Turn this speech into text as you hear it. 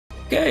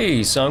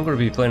Okay, so I'm going to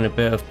be playing a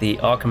bit of the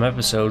Arkham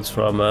episodes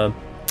from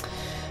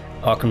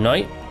Arkham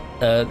Knight.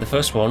 The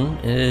first one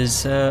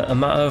is A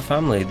Matter of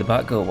Family, the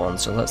Batgirl one,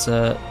 so let's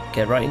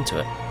get right into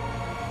it.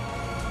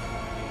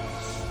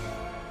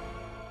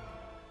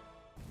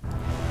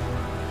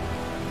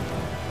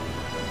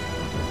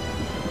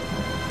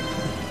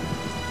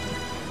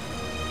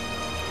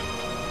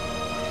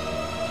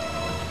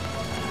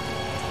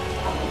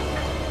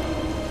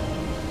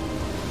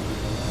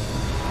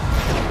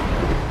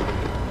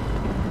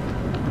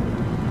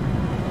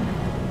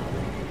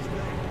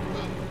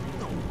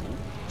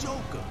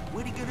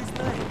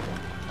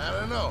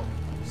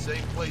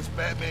 Same place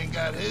Batman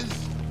got his?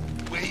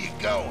 Where you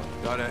going?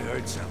 Thought I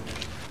heard something.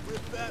 Where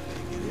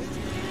Batman get his?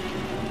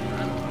 I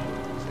don't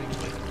know. Same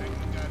place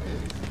Batman got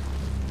his.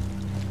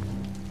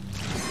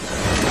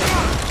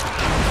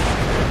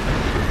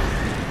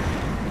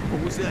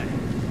 What was that?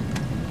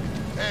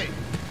 Hey,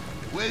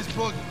 where's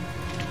Boogie?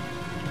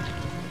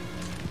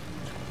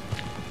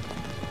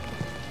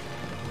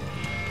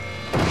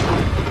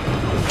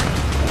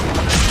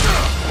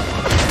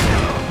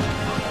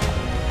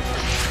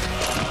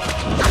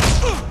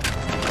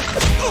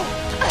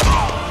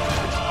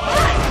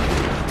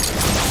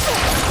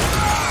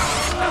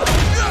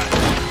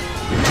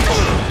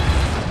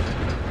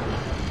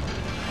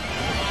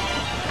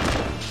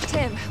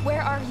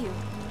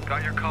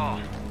 Got your call.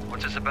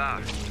 What's this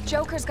about?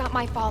 Joker's got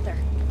my father.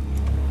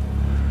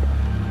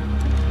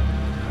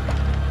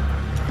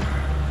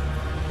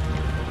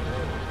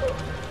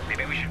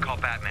 Maybe we should call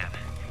Batman.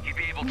 He'd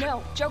be able to—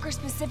 No, Joker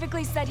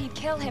specifically said he'd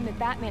kill him if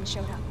Batman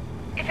showed up.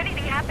 If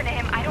anything happened to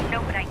him, I don't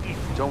know what I'd do.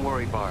 Don't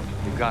worry, Barb.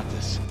 You got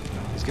this.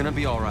 He's gonna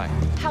be all right.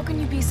 How can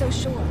you be so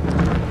sure?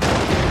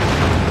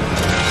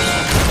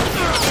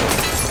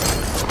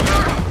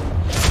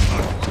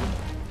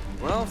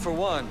 Well, for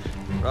one,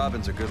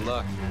 Robin's a good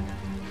luck.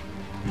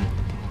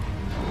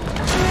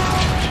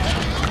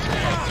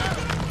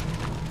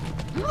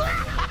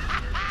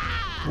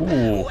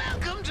 Ooh.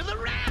 Welcome to the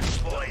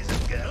ranch, boys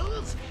and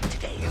girls.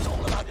 Today is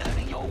all about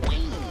earning your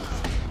wings.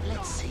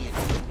 Let's see if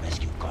you can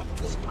rescue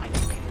Gotham's spider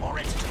before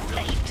it's too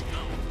late.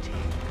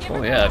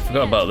 Oh yeah, I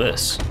forgot about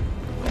this.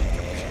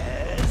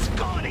 Where's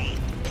Scotty?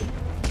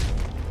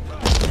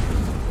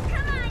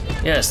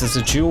 Yes, there's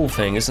a duel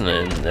thing, isn't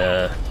it,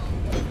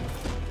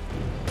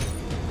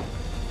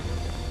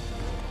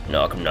 in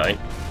Arkham Knight.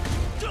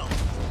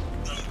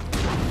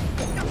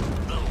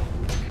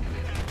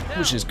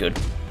 Which is good.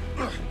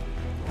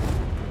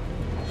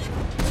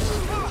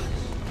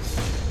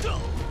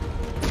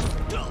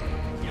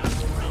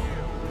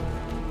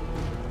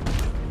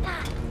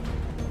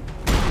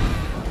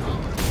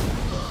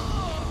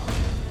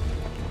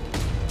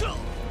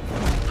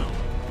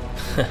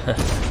 There's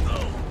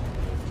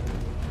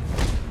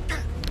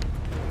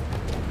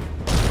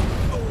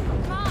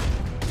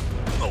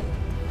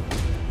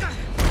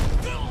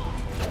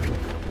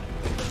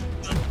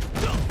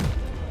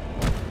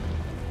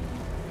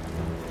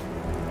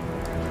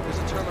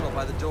a terminal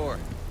by the door.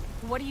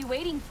 What are you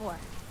waiting for?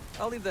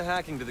 I'll leave the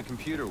hacking to the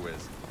computer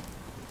whiz.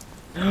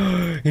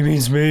 He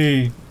means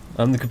me.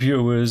 I'm the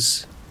computer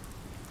whiz.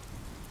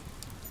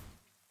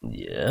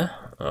 Yeah.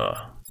 Oh,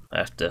 I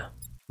have to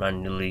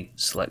manually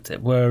select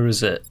it. Where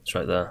is it? It's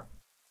right there.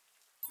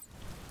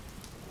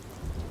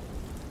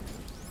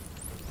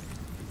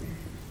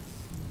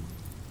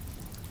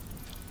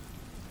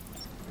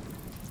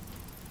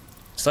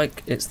 It's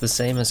like it's the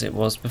same as it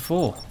was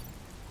before.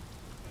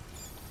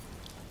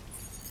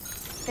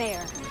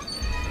 There.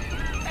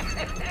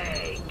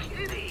 Hey,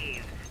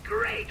 kiddies!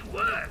 Great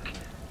work!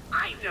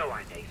 I know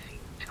I may seem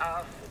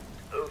tough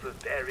and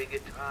overbearing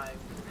at times,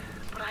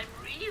 but I'm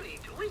really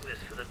doing this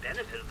for the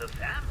benefit of the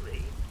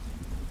family.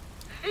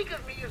 Think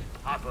of me as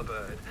Papa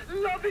Bird,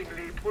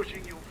 lovingly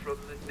pushing you from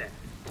the nest.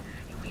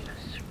 You either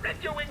spread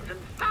your wings and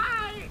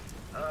fly,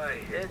 or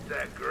hit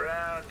the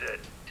ground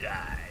and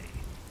die.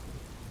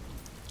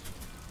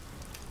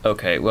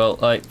 Okay, well,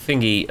 like,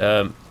 thingy,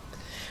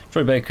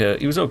 Troy Baker,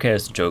 he was okay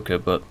as the Joker,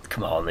 but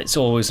come on, it's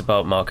always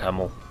about Mark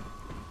Hamill.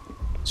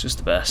 It's just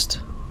the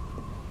best.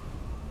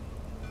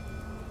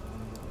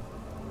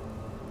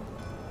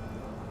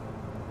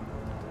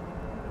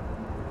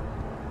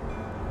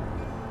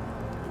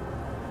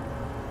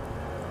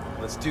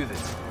 Let's do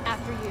this.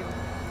 After you.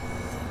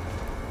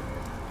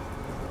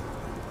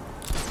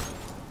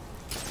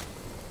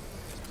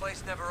 This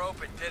place never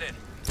opened, did it?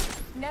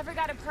 Never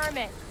got a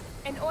permit.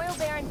 An oil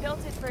baron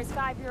built it for his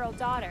 5-year-old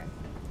daughter.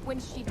 When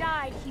she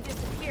died, he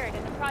disappeared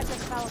and the project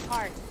fell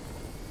apart.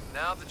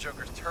 Now the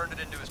Joker's turned it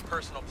into his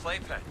personal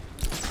playpen.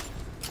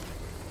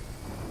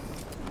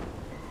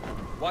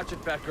 Watch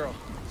it, Batgirl.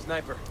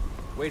 Sniper.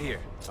 Wait here.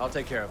 I'll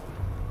take care of him.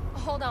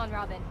 Hold on,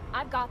 Robin.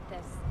 I've got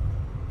this.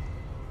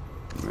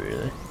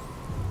 Really?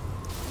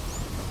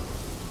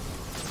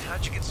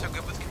 How'd you get so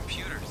good with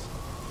computers?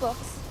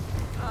 Books.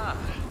 Ah,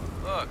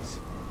 books.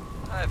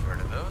 I've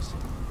heard of those.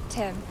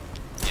 Tim.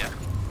 Yeah.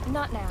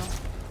 Not now.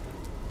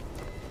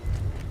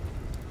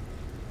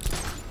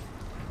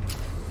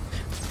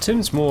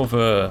 Tim's more of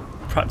a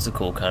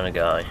practical kind of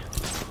guy.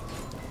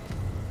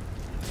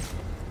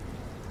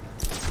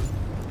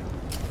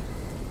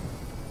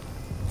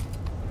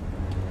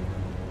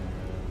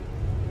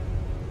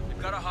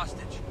 got a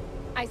hostage.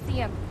 I see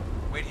him.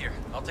 Wait here.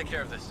 I'll take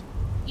care of this.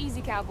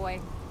 Easy, cowboy.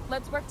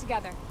 Let's work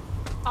together.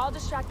 I'll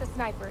distract the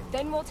sniper,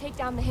 then we'll take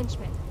down the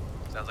henchman.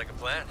 Sounds like a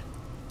plan.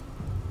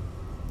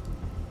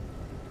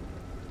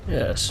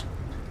 Yes.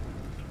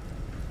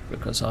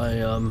 Because I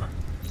am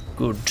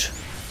good.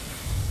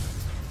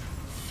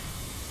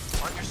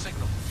 On your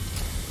signal.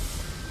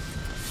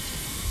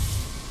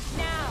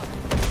 Now!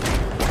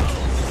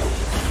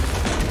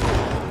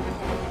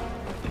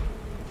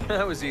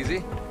 That was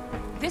easy.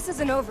 This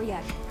isn't over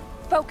yet.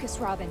 Focus,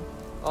 Robin.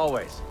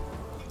 Always.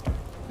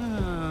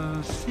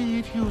 See,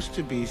 it used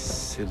to be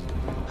simple.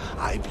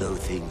 I blow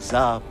things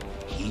up,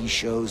 he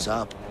shows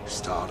up,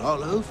 start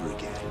all over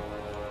again.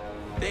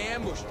 They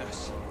ambushed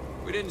us.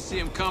 We didn't see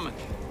him coming.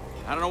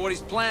 I don't know what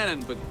he's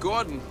planning, but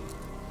Gordon,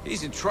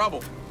 he's in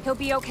trouble. He'll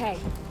be okay.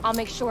 I'll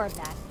make sure of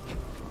that.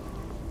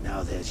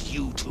 Now there's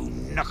you two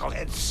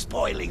knuckleheads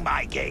spoiling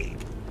my game.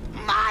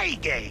 My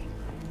game!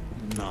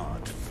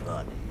 Not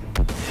funny.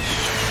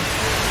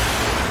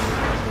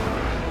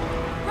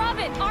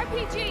 Robin,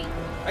 RPG!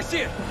 I see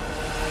it.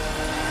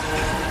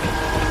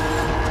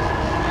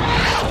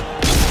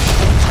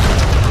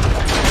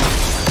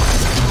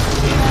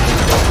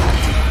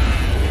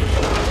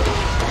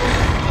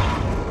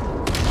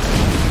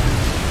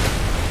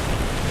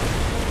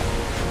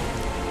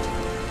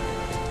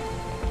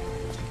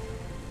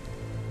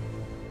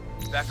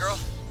 Batgirl,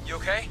 you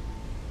okay?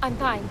 I'm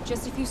fine.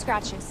 Just a few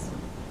scratches.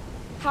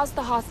 How's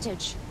the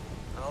hostage?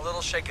 I'm a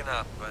little shaken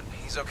up, but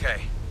he's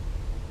okay.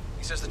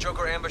 He says the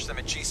Joker ambushed them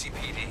at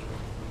GCPD.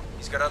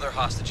 He's got other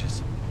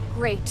hostages.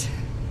 Great.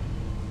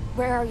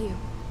 Where are you?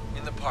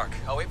 In the park.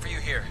 I'll wait for you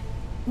here.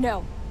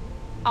 No.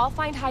 I'll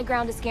find high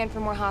ground to scan for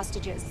more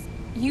hostages.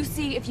 You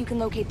see if you can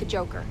locate the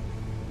Joker.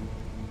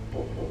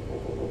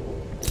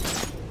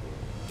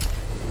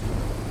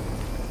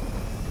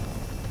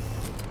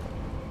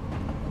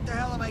 What the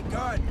hell am I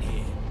guarding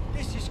here?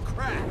 This is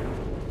crap.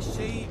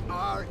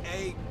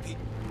 C-R-A-P.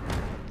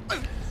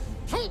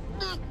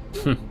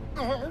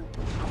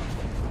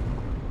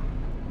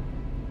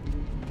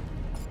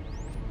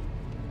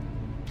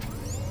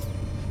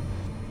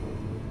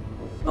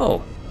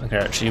 Oh, I can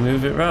actually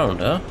move it round,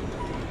 huh?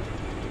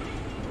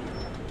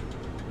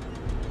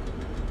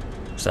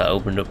 Has that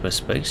opened up a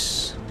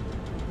space?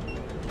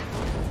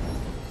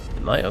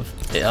 It might have.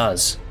 It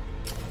has.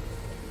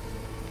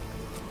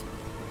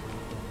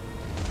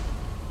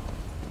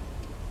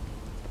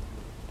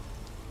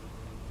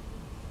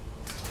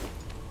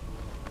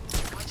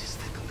 I just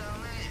stick him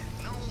down there.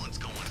 No one's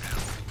going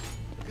down.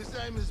 Because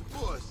I'm his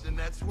boss, and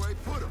that's where I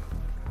put him.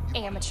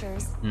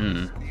 Amateurs.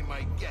 Be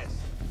my guest.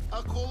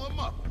 I'll call him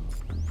up.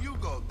 You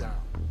go down.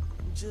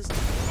 Just...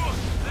 Oh,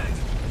 thanks.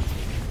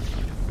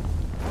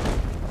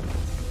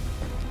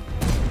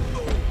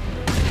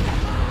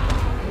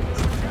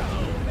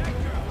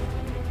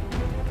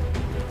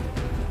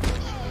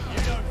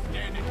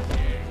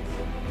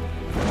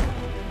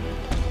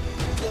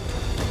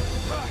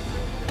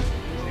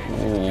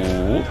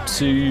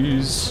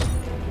 Whoopsies.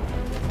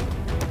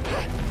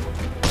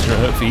 It's gonna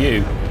hurt for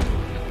you.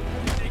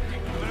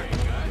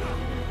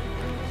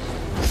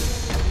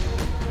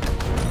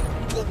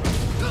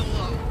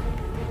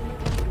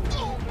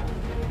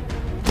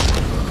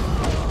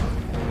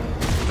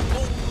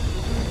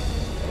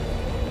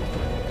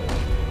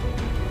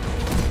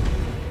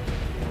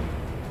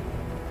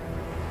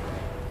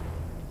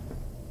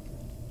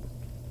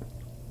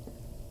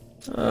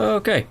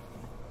 Okay.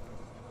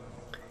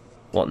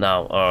 What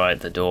now?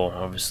 Alright, the door,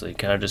 obviously.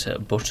 Can I just hit a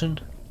button?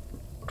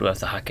 Or do I have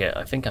to hack it?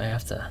 I think I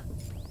have to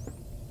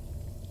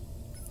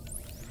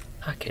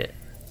hack it.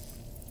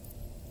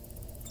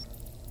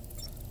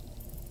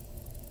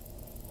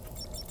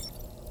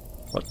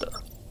 What the?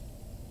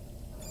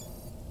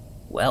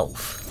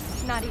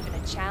 Wealth. Not even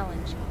a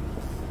challenge.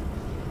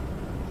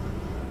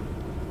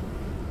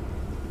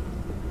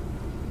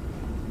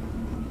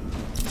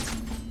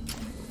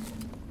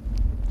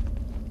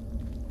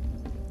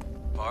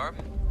 Barb?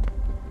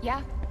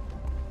 Yeah?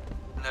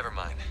 Never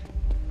mind.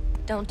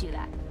 Don't do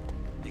that.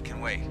 It can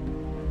wait.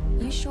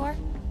 You sure?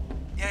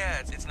 Yeah,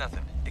 it's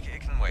nothing. It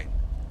can wait.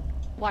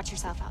 Watch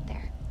yourself out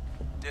there.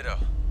 Ditto.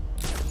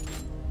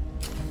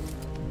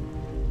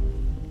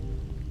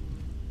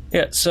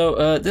 Yeah,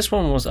 so this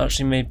one was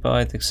actually made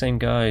by the same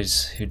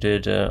guys who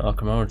did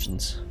Arkham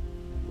Origins.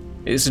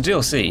 It's a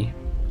DLC,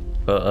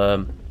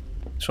 but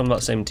it's from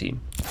that same team.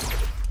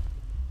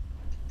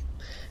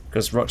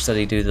 Because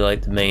Rocksteady do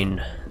the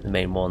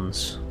main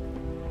ones,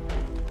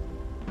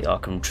 the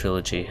Arkham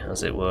trilogy,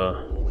 as it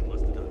were.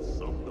 Must have done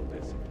something to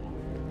piss him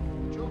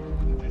off. Joker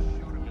wouldn't just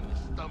shoot him in the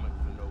stomach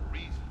for no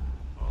reason.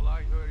 All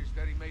I heard is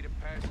that he made a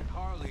pass at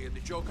Harley and the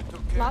Joker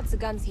took care. Lots of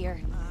guns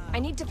here. I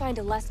need to find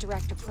a less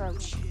direct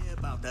approach. Yeah,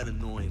 about that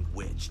annoying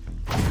witch.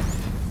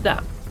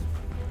 That.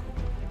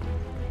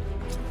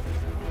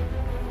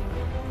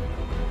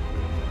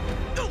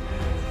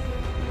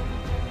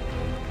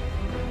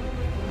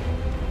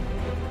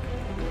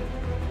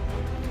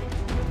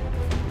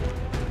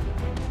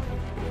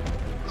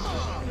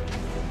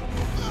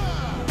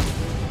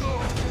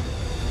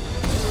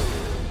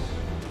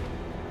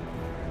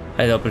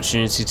 I had the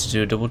opportunity to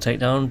do a double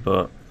takedown,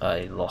 but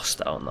I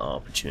lost out on that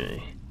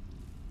opportunity.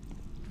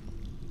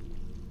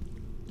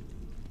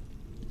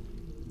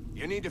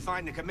 You need to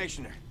find the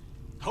commissioner.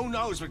 Who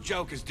knows what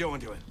Joker's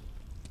doing to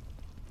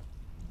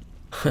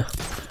him?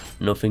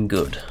 Nothing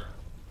good.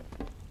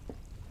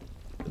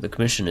 But the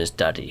commissioner's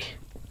daddy.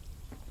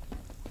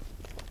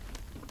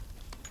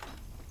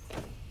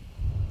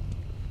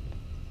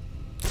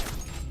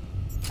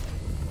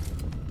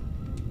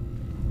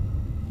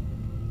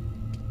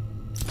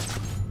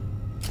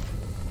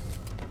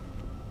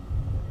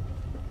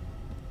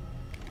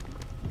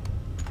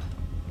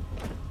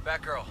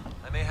 Batgirl,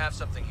 I may have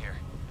something here.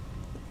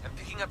 I'm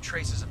picking up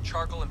traces of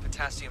charcoal and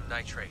potassium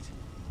nitrate.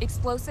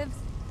 Explosives?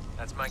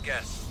 That's my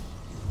guess.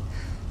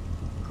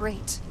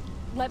 Great.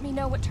 Let me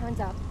know what turns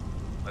up.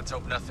 Let's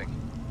hope nothing.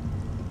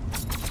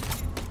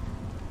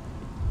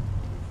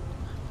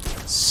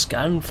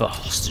 Scan for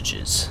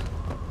hostages.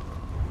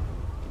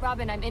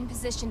 Robin, I'm in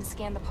position to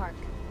scan the park.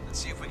 Let's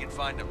see if we can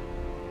find them.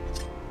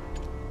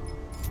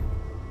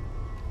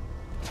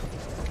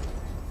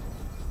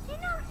 You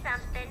know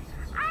something?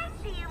 I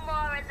see you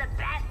more as a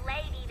bat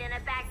lady than a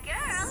bat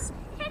girl.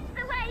 It's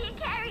the way you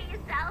carry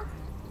yourself.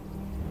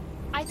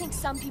 I think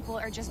some people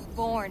are just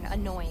born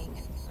annoying.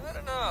 I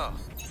don't know.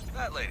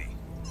 That lady.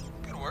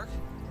 Good work.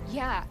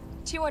 Yeah,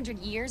 200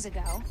 years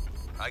ago.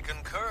 I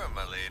concur,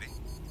 my lady.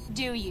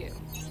 Do you?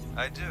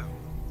 I do.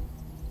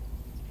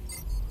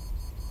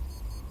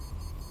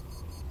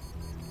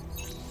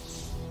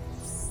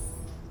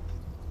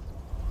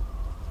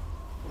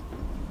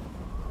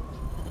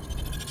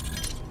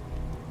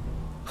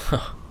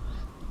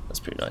 That's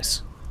pretty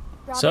nice.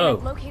 Robin, So,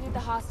 I've located the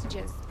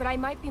hostages, but I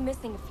might be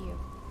missing a few.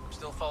 I'm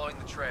still following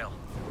the trail.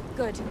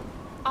 Good.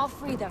 I'll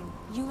free them.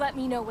 You let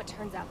me know what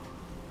turns up.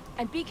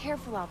 And be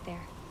careful out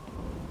there.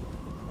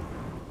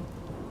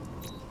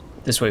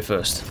 this way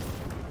first.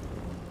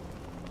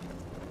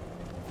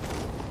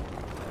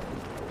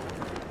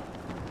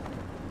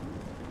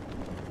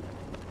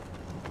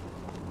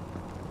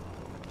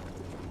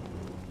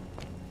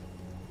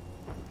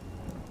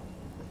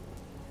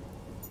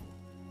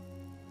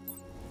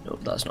 Nope,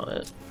 that's not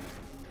it.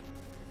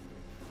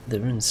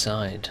 They're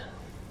inside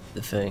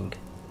the thing.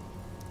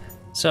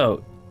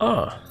 So,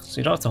 so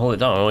you don't have to hold it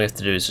down, all you have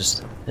to do is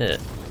just hit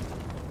it.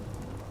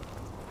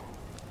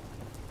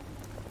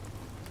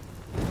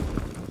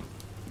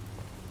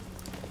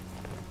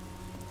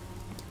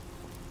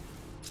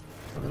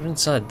 They're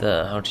inside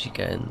there, how do you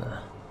get in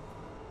there?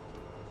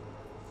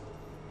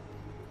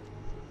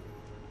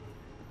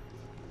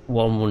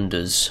 One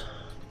wonders.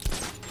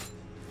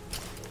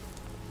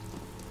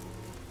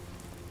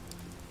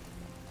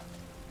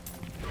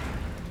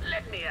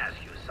 Let me ask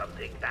you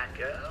something,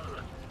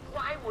 Batgirl.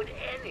 Why would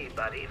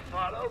anybody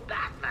follow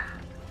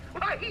Batman?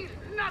 Why, he's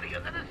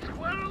nuttier than a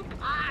squirrel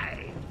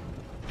pie.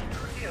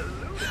 You're a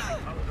lunatic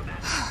follows a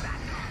man like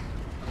Batman.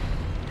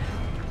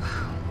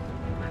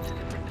 That's a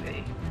different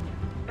thing.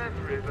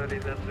 Everybody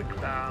loves a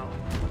clown.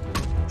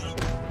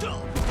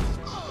 Feel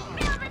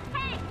the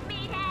tank,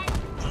 meathead!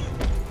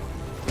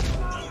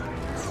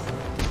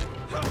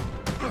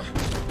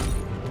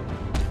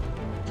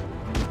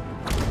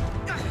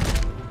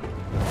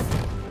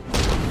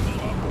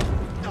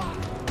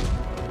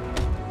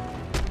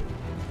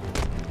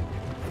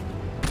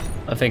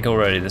 I think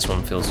already this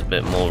one feels a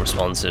bit more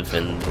responsive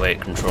in the way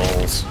it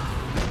controls.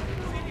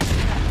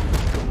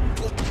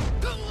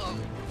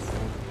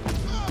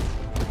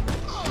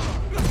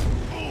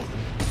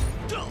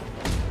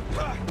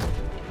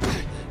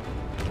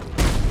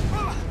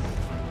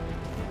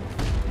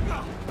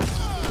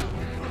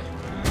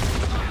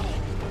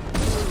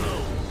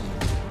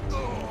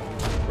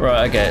 Right,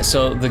 I get it.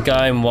 So the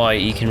guy in white,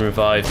 he can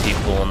revive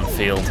people on the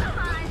field.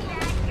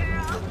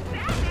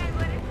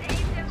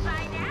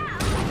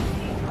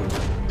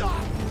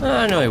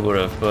 I know he would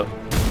have, but...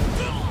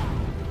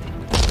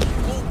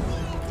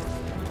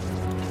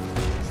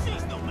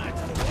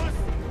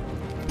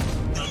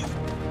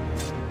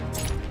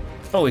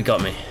 Oh, he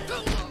got me.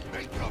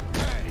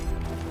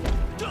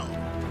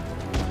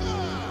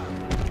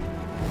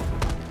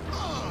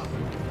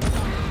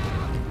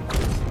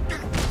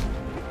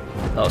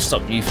 That'll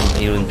stop you from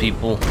healing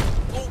people.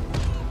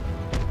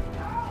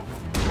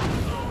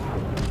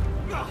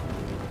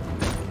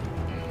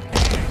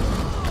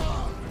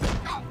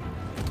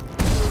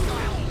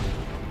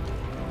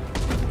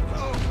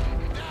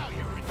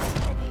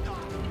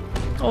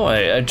 Oh,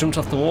 I jumped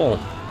off the wall.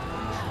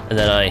 And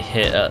then I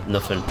hit at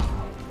nothing.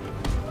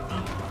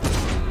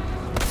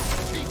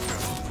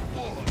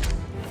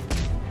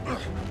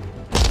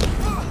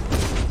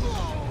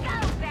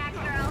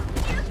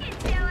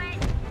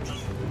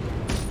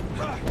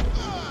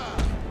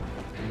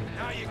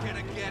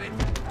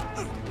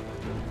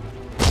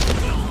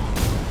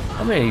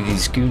 How many of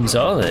these goons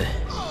are there?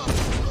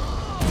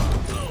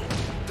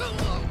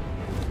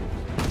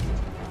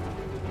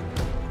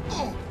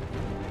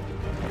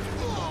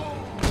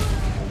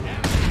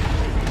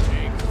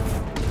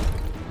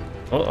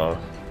 Uh-oh.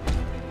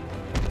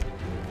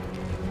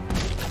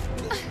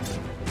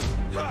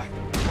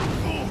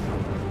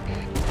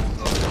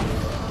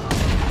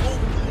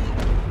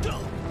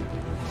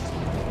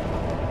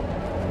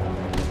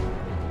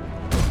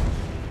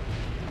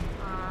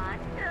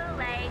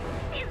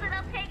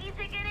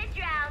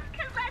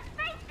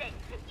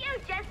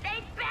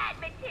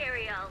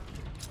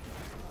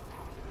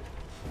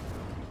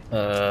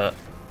 They're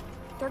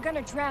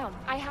gonna drown.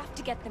 I have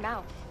to get them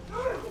out.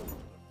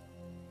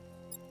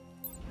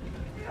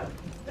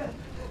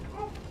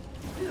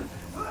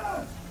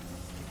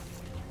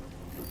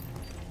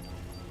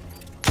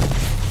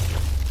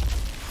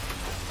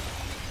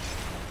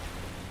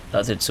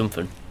 That did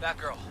something.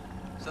 Batgirl,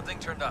 something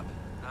turned up.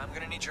 I'm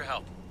gonna need your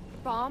help.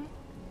 Bomb?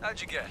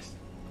 How'd you guess?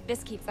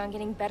 This keeps on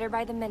getting better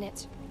by the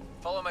minute.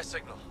 Follow my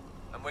signal.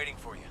 I'm waiting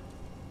for you.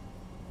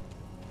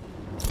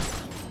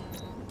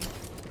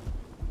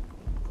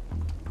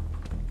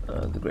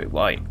 The Great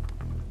White. You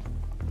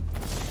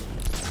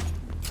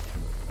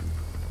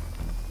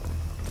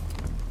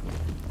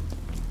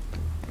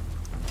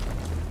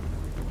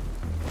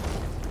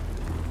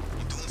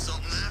doing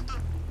something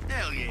after?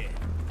 Hell yeah.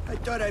 I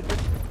thought I'd...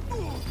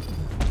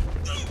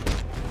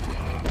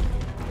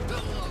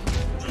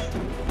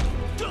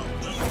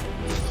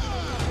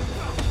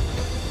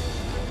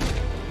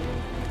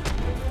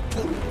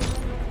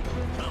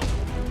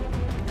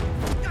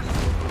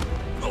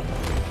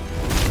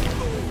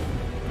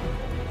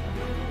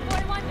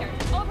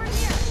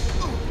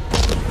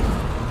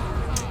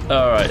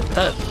 Alright,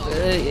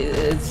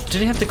 did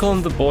he have to call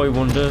him the Boy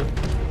Wonder?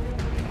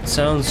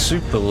 Sounds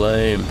super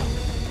lame.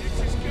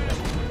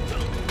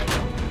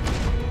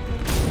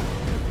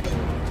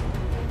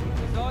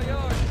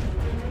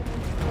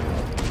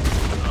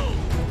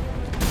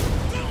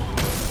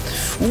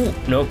 Ooh,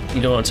 nope,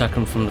 you don't attack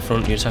him from the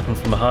front, you attack him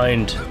from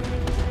behind.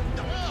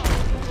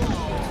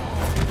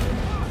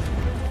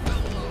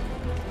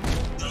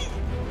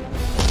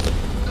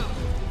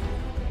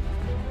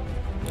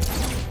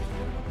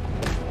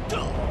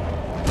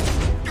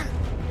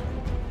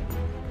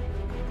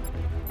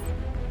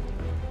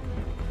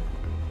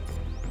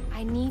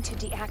 I need to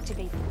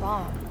deactivate the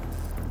bomb.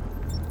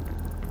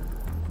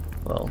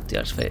 Well,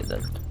 deactivate it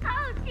then.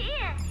 Oh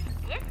dear,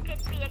 this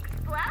could be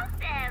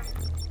explosive.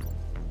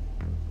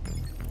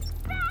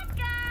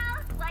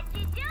 Batgirl, what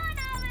you doing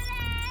over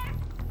there?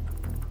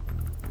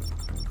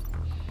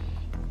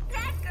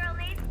 Batgirl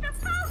needs to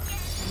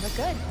focus. We're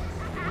good.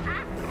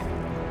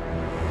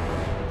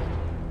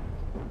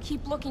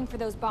 Keep looking for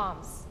those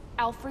bombs.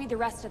 I'll free the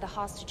rest of the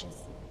hostages.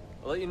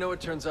 I'll let you know what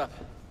turns up.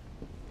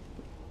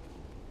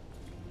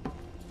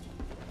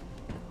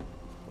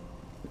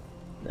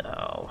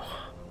 No.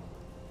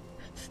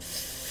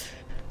 It's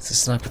a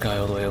sniper guy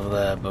all the way over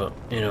there, but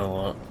you know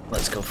what?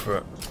 Let's go for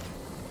it.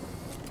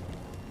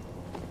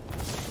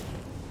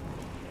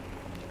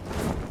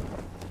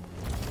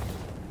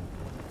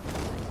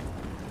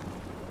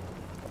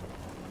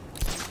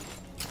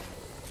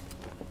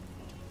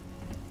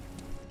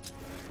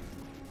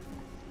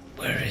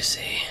 Where is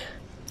he?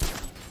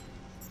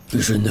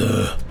 He's in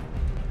there.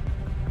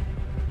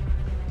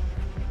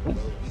 Well,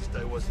 at least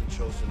I wasn't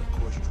chosen to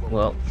cause trouble.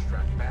 Well,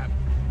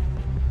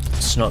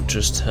 it's not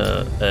just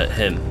him. There's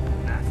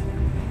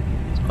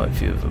quite a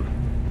few of them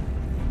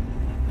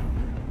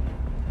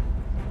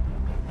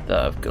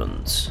that have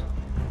guns.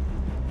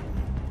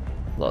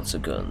 Lots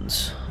of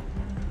guns.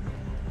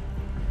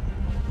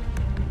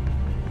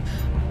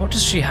 What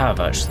does she have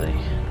actually?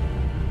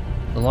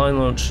 The line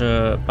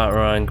launcher,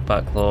 batarang,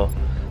 backlaw,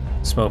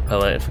 smoke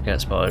pellet if it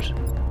gets spotted,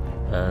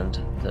 and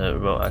the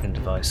remote hacking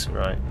device,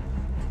 right?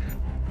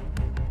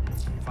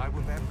 If I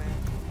were Batman,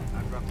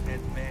 I'd run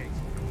pen mags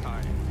and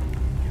retire.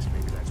 Guess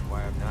maybe that's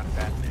why I'm not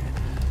Batman.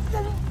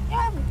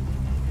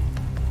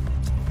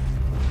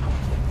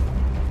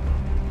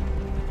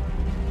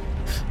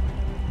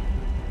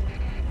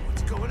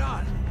 What's going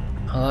on?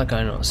 How'd that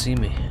guy not see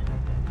me?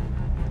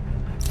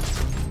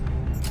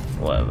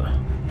 Whatever.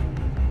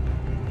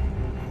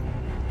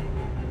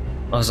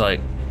 I was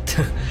like,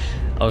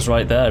 I was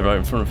right there, right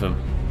in front of him.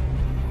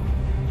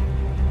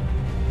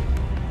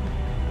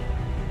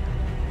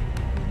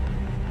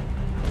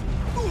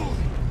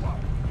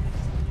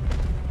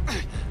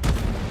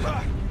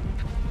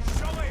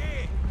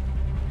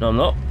 No, I'm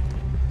not.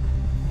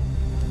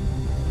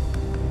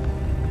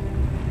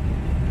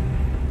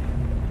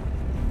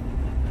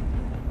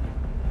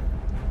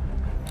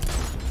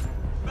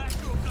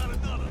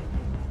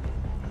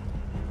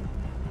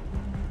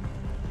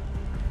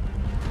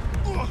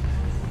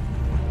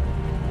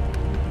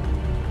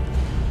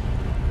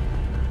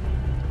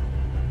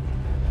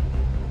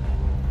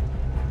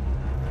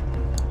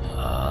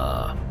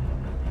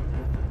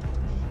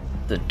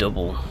 The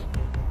double.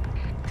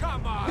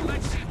 Come on,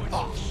 let's see what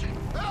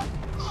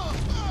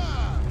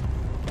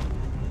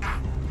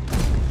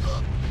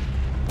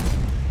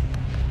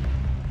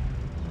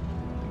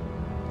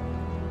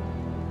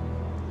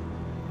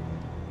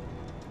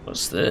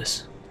What's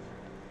this?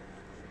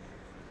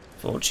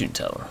 Fortune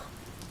teller.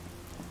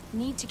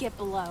 Need to get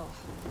below.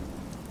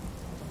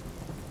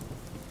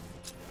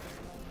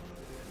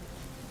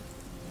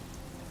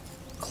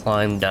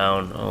 Climb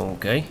down.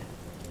 Okay.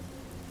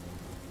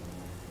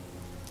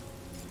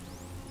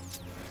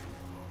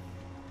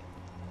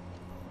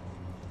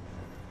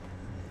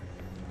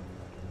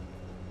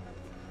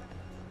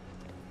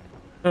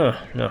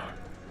 Oh, no.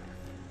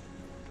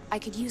 I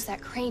could use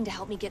that crane to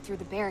help me get through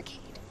the barricade.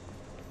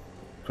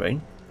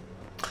 Crane?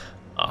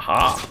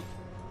 Aha!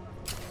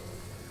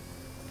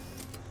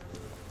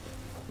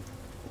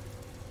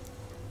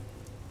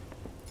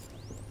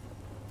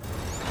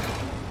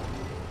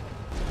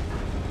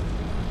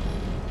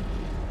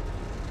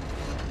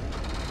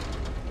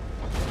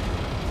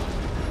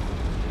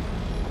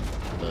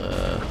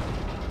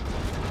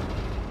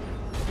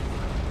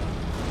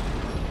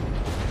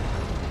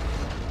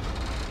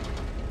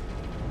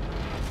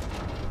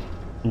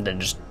 And then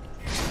just...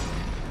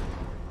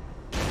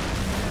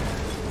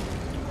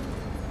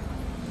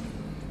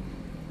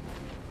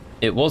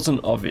 It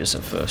wasn't obvious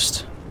at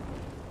first.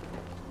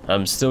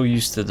 I'm still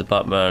used to the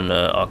Batman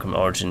Arkham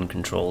Origin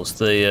controls.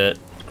 The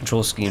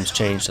control scheme's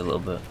changed a little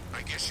bit.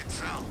 I guess it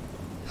fell.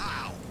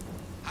 How?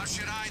 How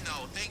should I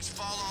know? Things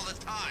fall all the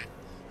time.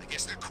 I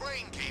guess the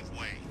crane gave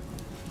way.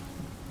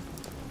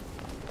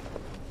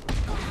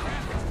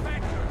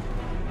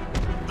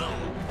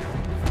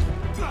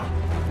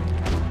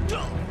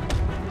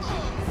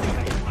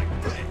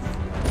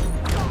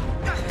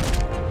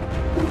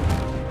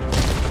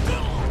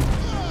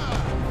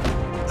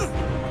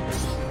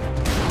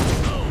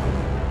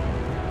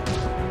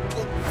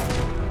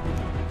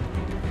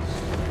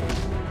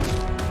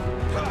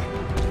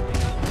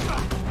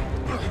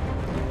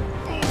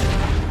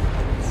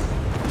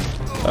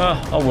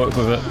 I'll work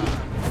with it.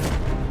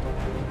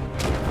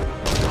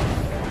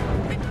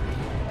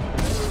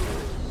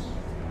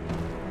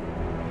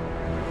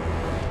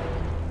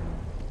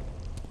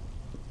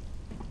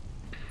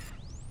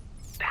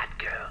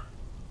 Batgirl,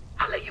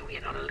 I'll let you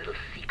in on a little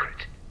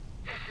secret.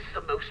 This is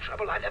the most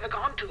trouble I've ever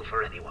gone to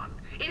for anyone.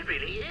 It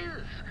really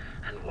is.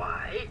 And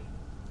why?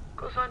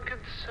 Because I'm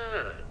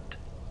concerned.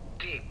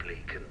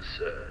 Deeply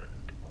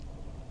concerned.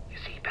 You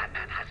see,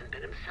 Batman hasn't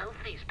been himself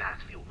these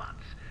past few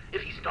months.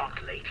 If he's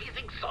not late, he's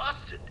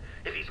exhausted.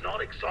 If he's not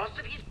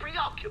exhausted, he's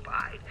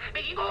preoccupied,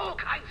 making all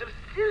kinds of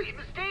silly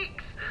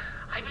mistakes.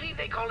 I believe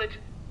they call it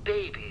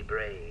baby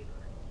brain.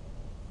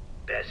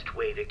 Best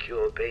way to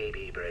cure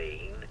baby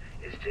brain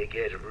is to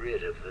get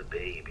rid of the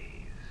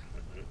babies.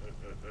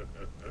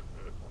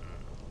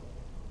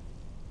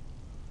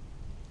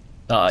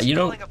 You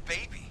don't... Calling a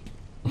baby.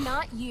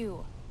 Not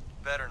you.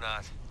 Better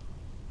not.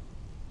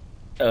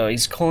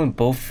 He's calling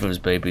both of his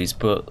babies,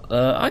 but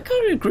I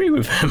kind of agree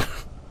with him.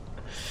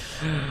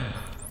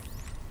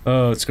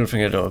 Oh, it's a good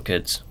thing I don't have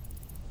kids.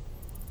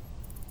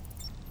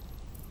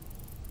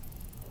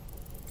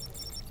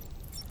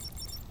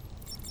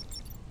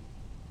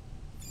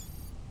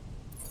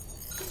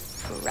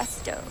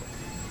 Presto.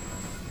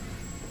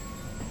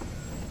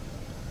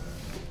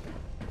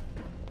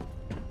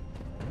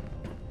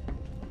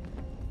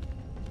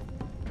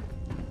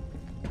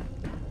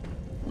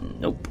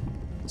 Nope.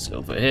 It's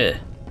over here.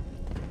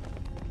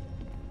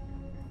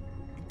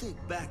 You think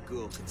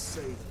Batgirl can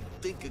save you?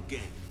 Think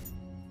again.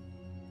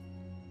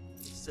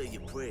 Say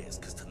your prayers,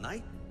 cause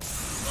tonight...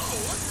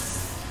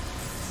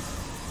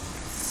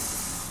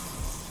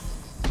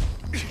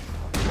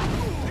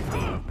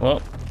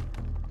 Well,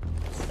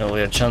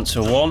 only a chance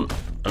of one,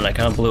 and I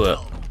can't blew it.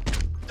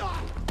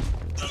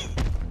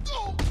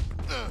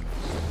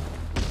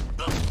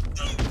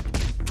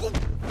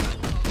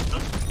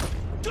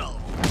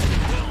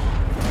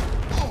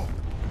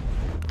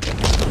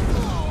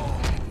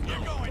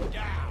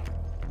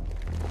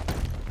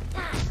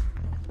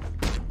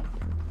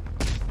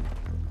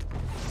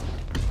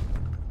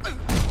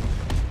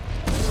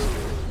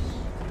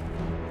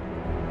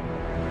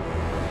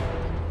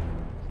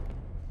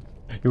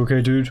 You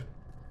okay, dude?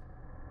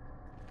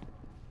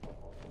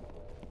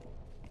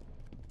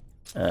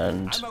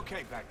 And I'm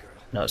okay,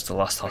 Batgirl. now it's the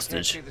last I can't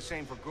hostage. say the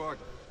same for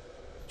Gordon.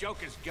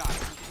 Joker's got it.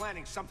 He's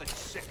planning something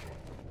sick.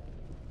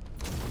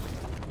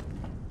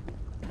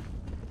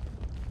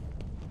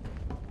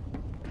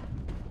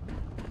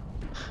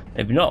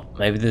 Maybe not.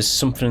 Maybe there's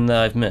something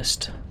that I've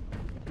missed.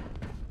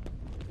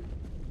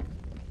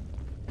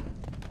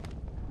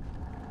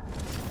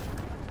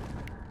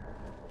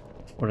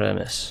 What did I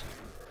miss?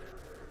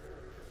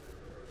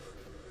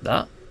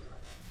 That?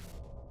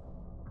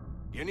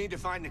 You need to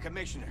find the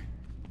commissioner.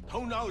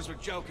 Who knows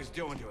what Joker's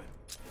doing to him?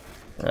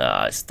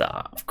 Ah, it's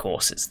that. Of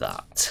course it's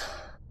that.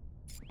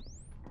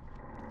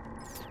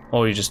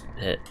 Or you just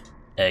hit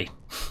A.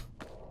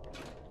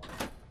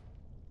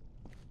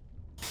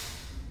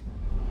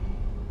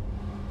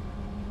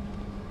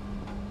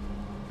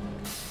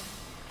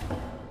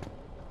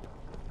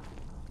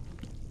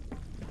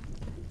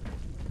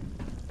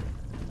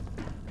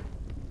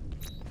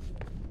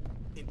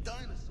 In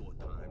dinosaur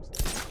times,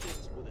 these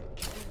things were the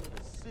king of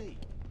the sea.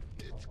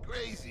 It's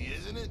crazy,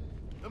 isn't it?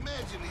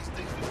 Imagine these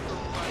things were still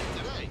alive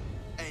today.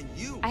 And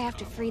you... I have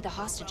to free the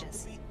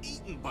hostages. ...be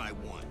eaten by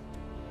one.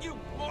 You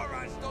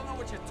morons don't know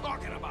what you're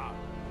talking about.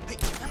 Hey,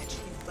 imagine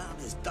you found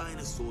this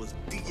dinosaur's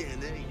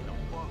DNA in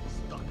a box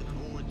stuck in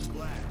an orange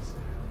glass.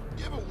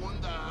 You ever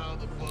wonder how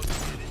the bugs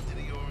get into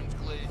the orange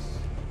glass?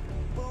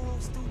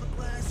 Burrows through the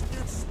glass and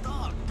gets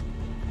stuck.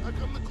 How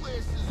come the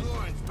glass is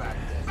orange back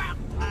then?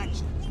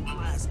 Actually, the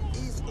glass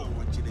is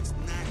orange in its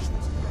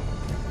natural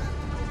state.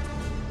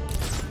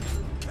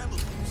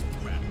 Chemicals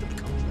crap to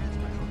become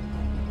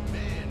transparent.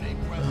 Man, they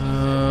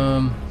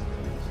probably...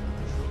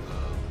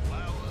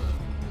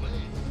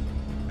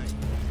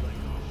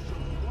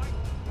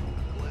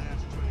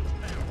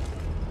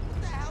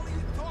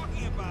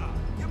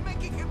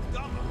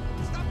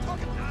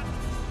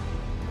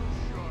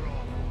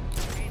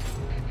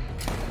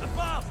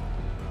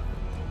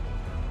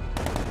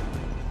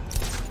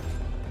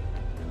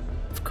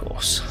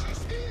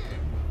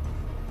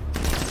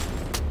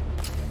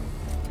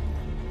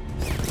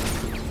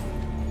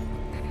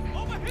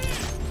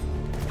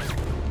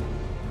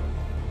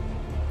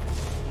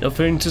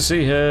 Nothing to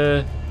see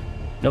here.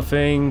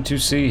 Nothing to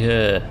see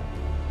here.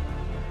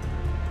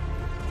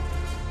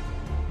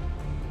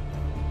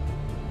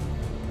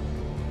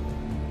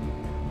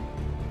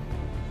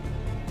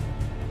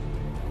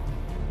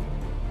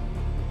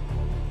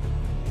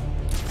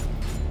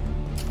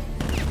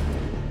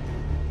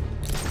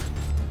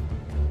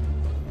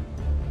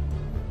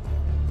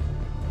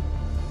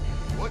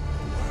 What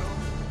the world?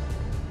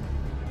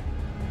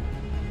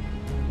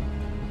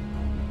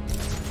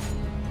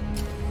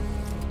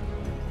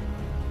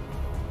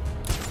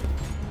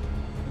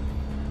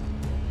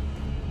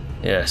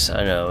 Yes,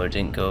 I know, it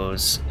didn't go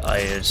as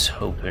I was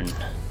hoping.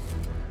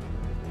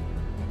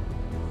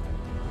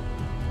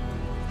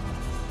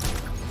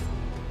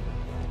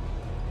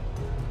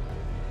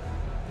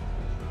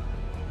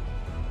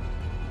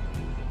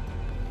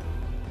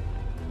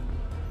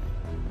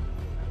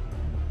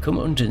 Come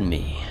unto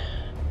me.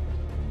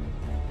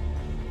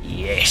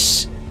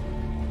 Yes.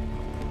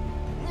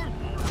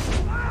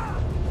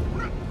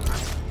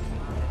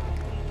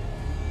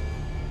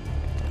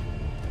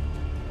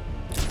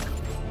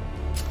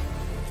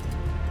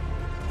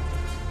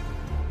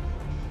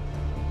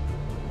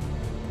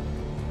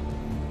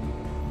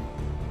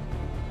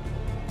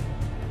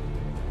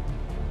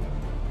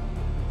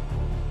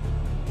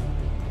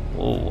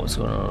 Whoa, what's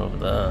going on over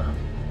there?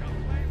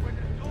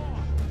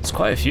 There's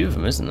quite a few of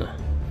them, isn't there?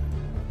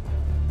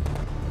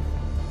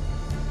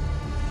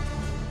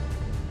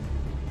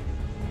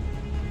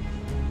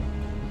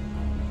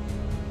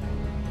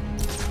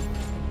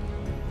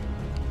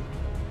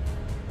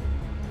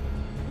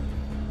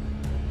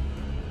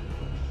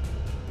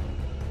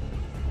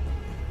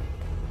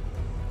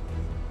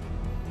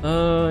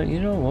 You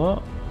know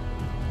what?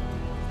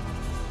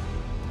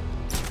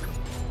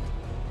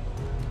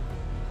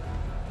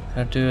 Can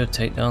I do a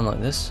takedown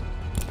like this?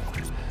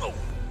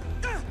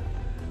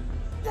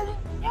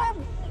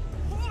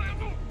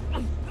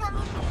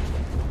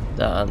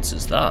 That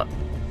answers that.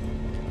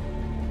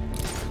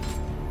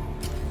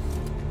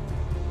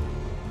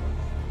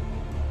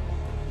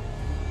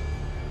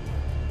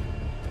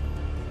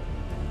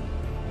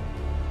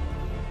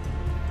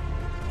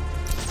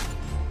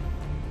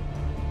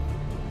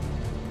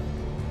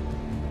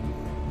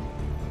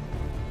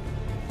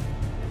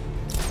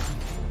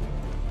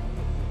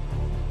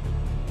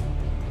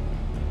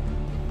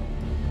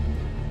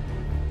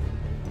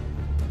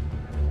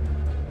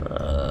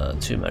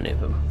 Too many of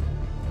them.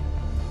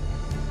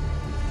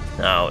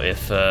 Now,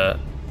 if they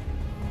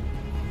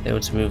were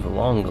to move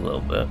along a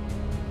little bit.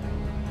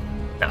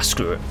 Nah,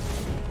 screw it.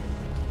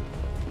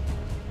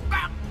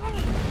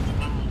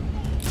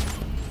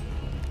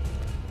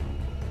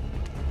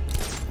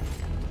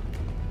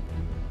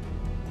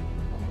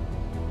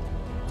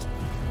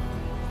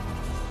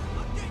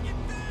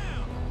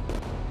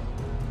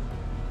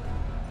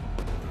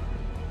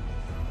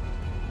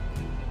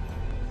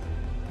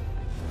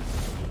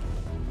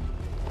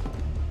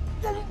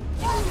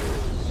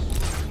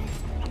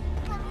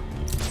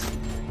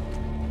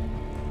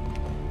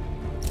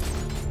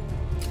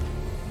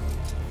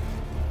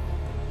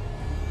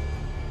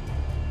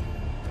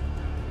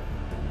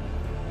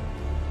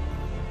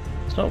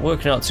 It's not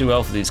working out too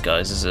well for these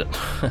guys, is it?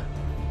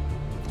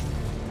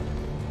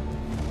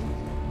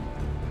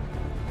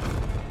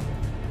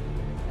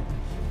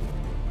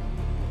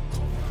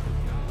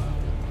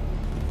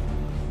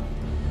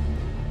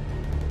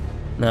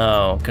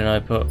 Now, can I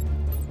put...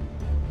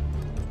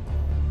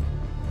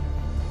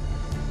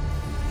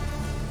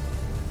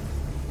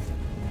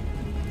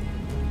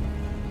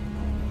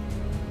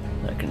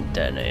 I can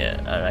detonate it,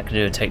 and I can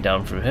do a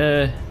takedown through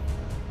here,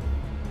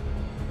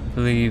 I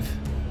believe.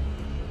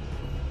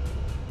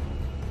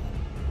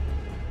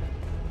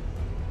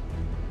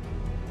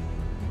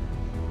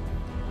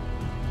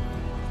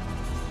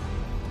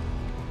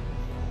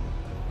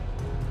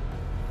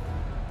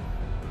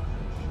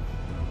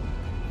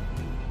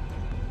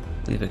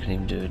 I believe I can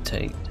even do a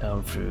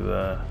takedown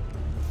through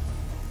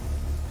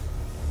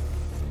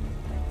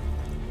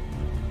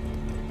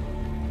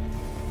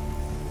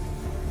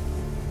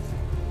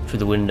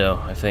the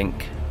window, I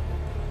think.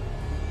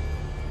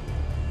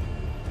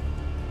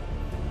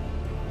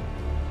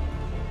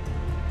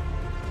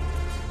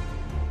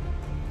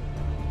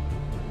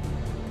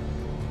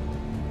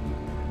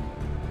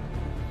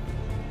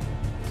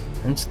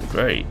 Into the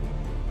grate.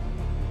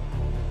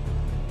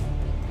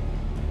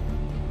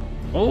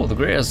 Oh, the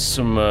grate has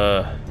some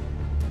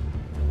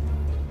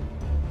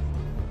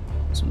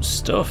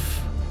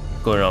stuff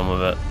going on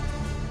with it.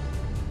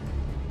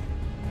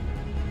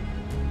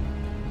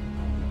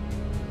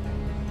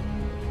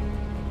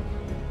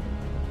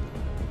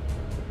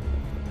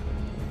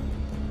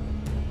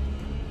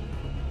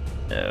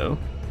 No.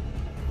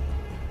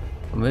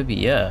 Or maybe,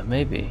 yeah,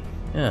 maybe.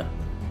 Yeah.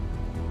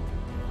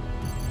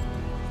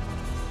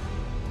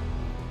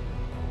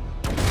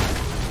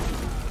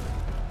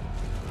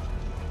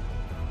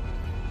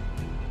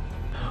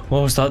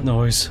 What was that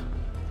noise?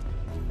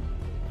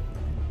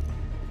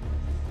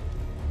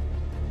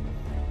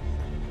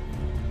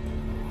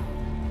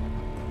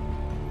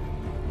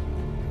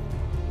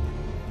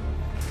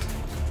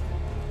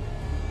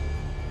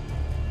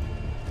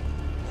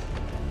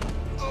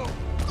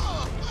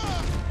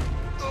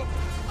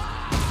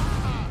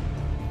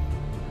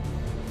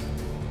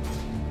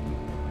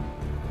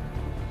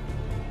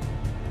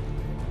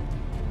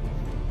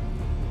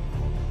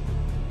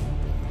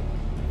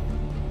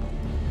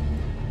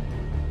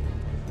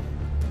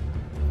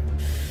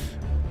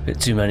 Bit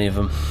too many of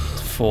them.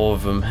 4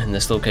 of them in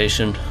this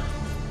location.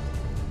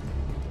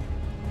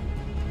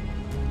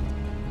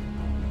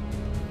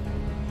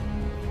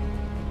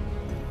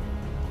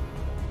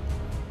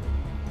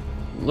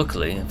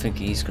 Luckily, I think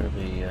he's going to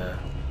be.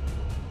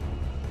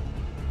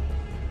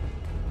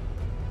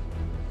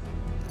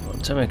 Well,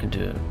 tell me I can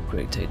do a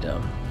great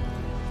takedown.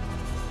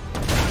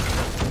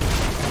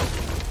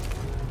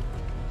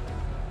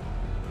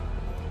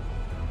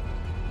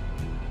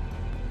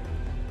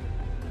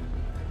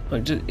 Oh,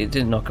 it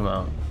did knock him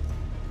out.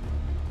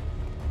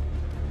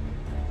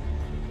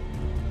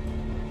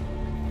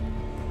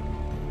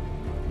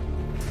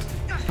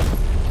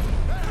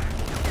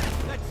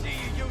 Let's see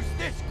you use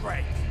this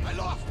crate. I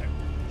lost her.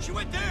 She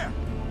went there.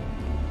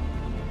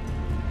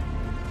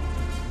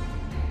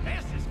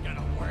 This is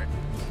gonna work.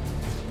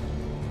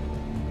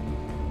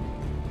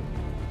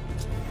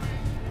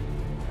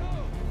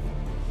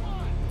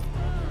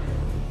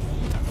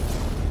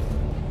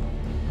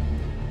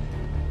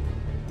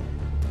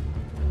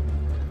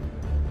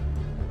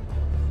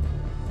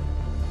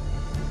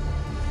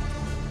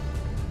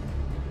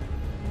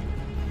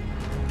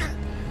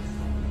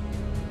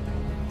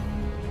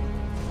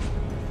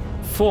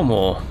 Four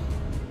more.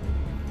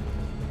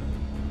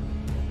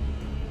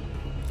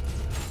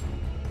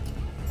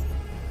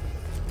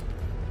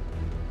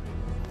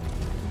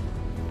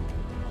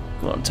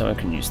 Come on, tell me I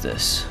can use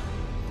this.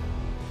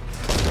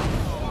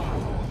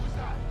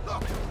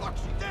 Look,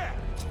 she's there.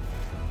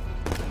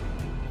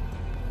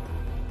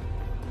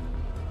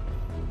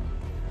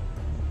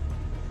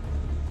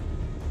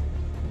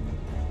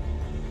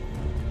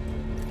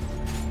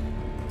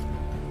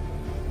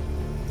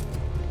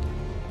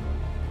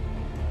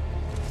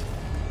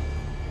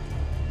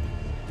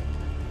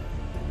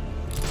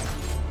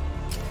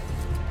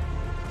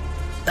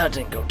 That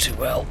didn't go too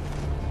well.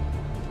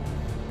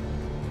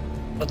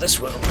 But this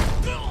will.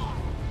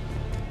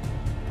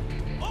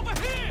 Over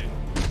here.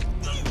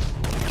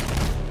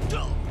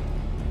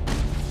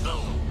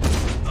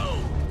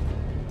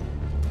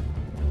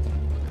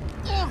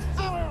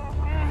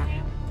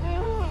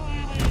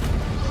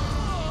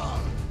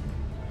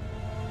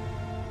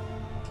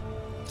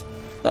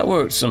 That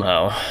worked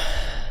somehow.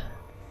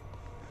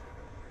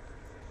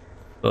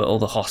 But all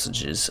the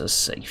hostages are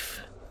safe.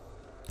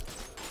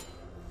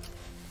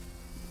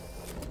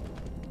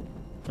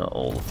 Not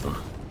all of them.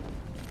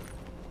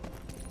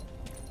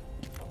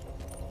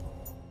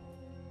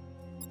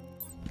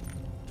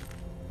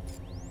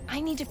 I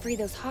need to free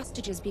those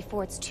hostages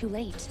before it's too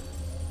late.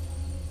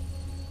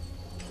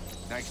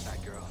 Thanks,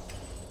 Batgirl.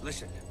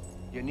 Listen,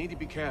 you need to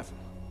be careful.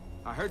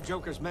 I heard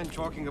Joker's men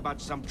talking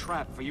about some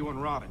trap for you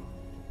and Robin.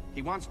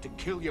 He wants to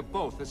kill you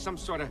both as some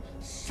sort of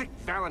sick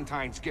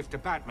Valentine's gift to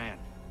Batman.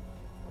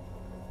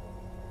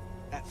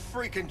 That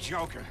freaking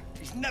Joker.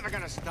 He's never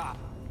gonna stop.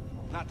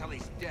 Not till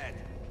he's dead.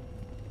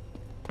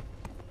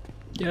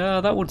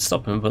 Yeah, that would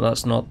stop him, but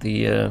that's not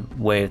the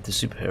way of the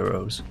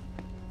superheroes.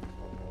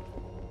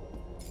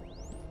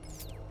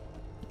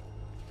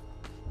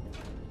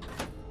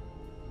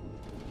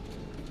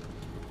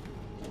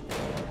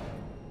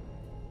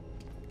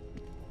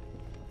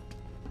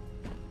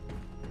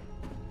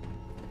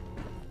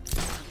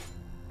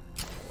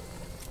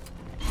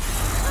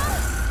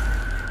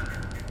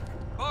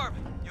 Barb,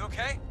 you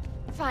okay?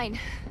 Fine.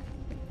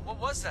 What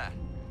was that?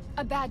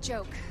 A bad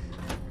joke.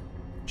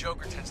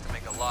 Joker tends to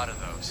make a lot of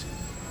those.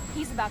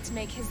 He's about to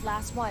make his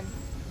last one.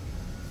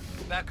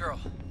 Batgirl,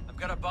 I've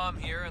got a bomb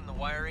here and the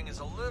wiring is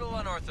a little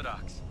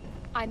unorthodox.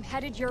 I'm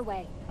headed your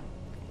way.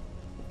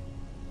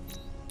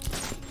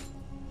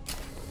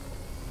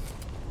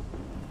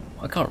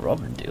 Why can't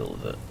Robin deal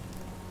with it?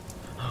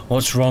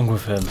 What's wrong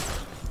with him?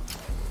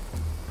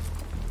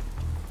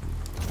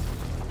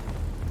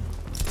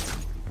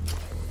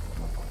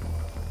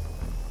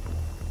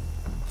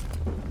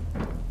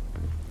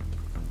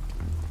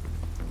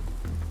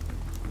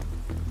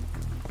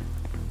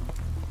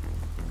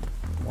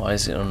 Why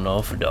is it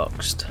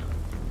unorthodox?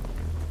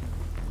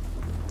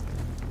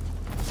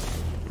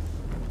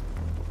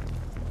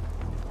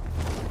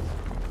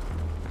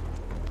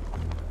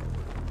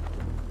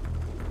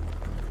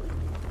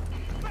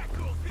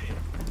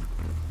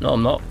 No,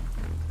 I'm not.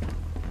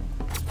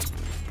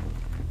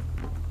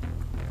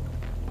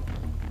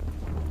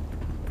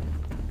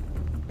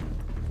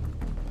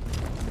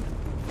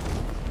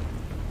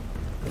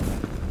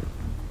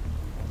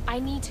 I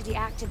need to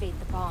deactivate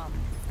the bomb.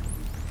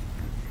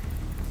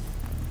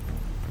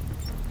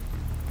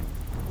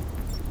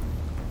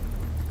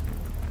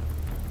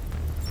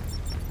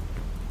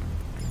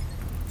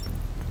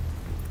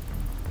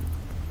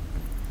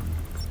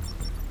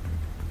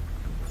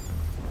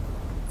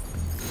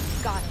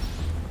 Got it.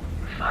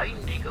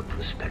 Finding a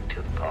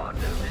prospective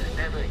partner is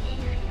never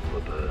easy for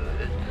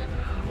birds.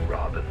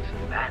 Robin's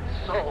and Matt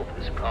solve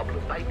this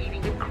problem by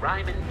meeting in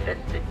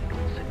crime-infested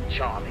nooks and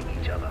charming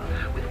each other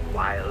with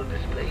wild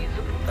displays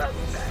of fun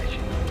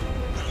fashion.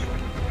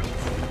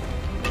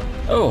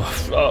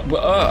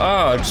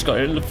 I just got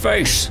hit in the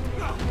face.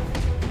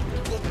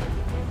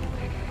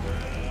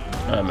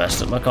 I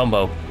messed up my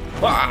combo.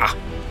 Ah!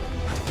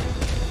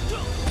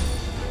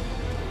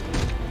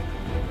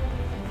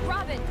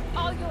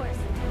 all yours.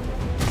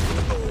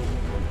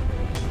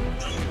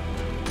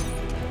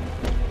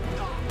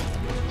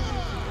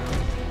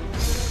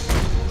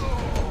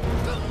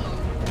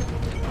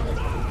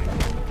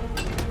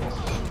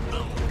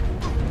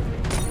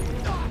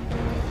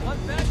 One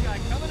bad guy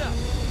coming up.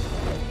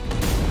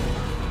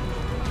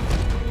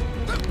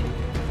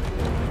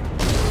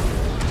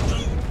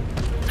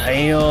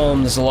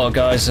 Damn, there's a lot of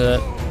guys there.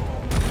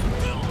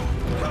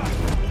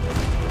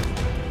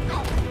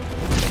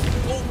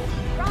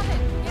 Robin,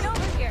 get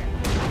over here.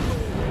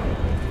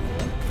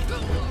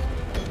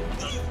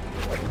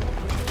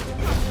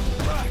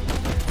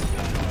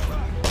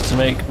 To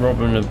make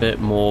Robin a bit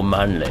more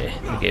manly,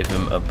 they gave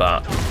him a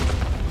bat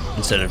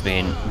instead of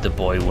being the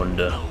boy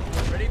wonder.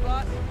 Ready,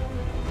 boss?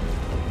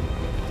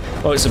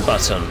 Oh, it's a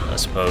baton, I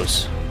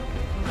suppose.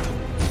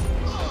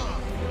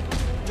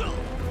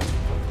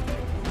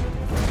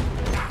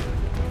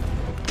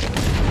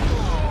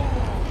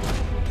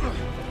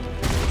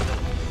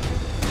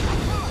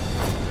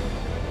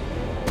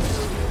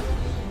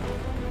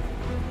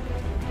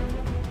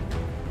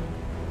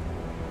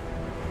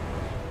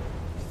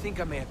 I think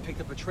I may have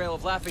picked up a trail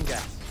of laughing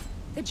gas.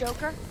 The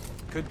Joker?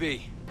 Could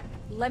be.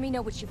 Let me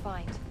know what you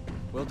find.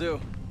 Will do.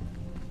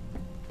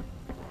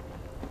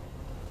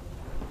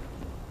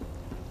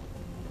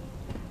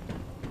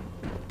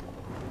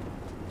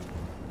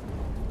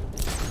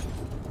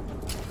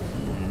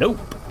 Nope.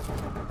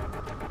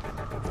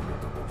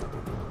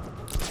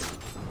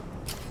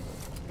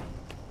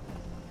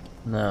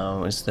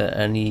 Now, is there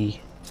any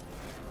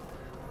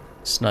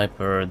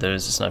sniper?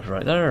 There's a sniper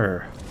right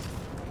there.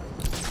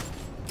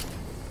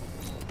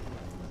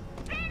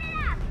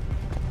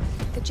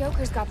 The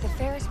Joker's got the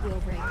Ferris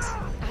wheel rigged.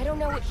 I don't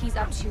know what he's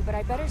up to, but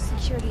I better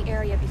secure the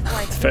area before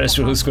I... The Ferris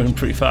wheel is going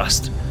pretty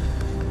fast.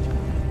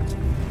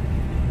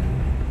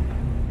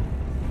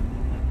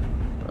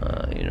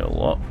 You know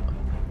what?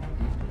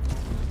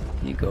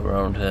 You go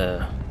around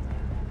here.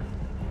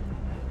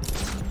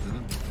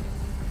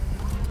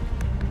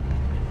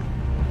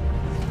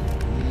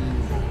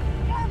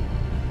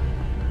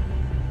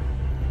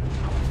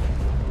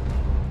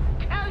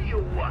 Tell you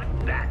what,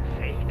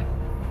 Batfake.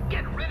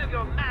 Get rid of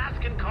your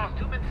mask and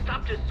costume and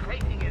stop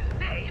disgracing his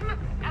name,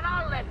 and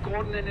I'll let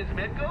Gordon and his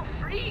men go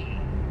free.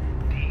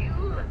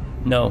 Deal?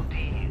 No.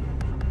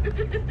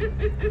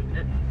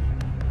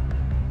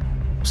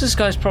 What's this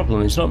guy's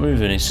problem? He's not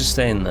moving, he's just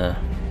staying there.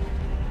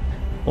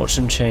 Watch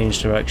him change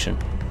direction.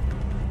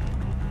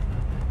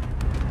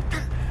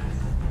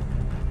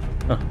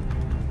 Huh.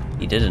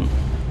 He didn't.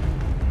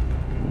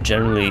 I'm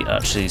generally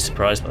actually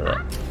surprised by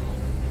that.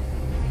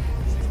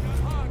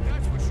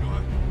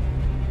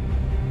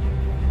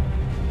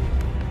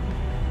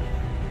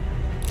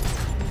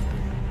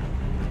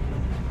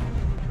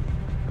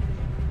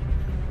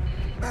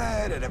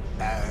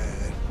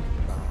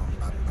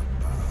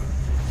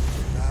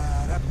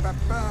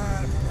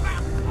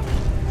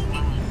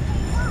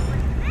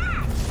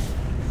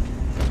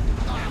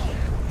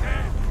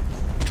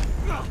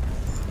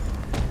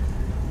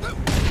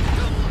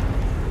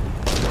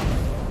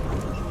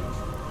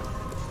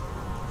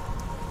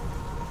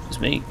 It's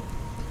me,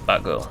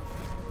 Batgirl.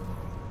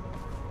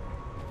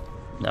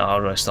 Now how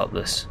do I stop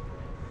this?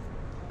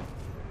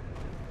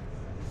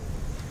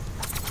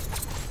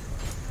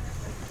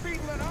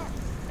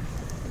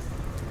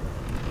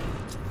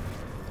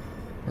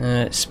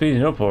 It's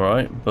speeding up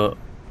alright, but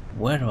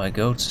where do I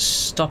go to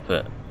stop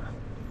it?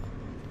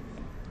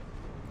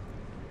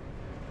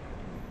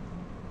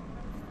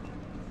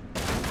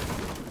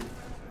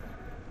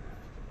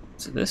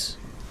 Is it this?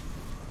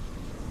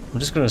 I'm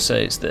just gonna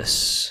say it's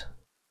this.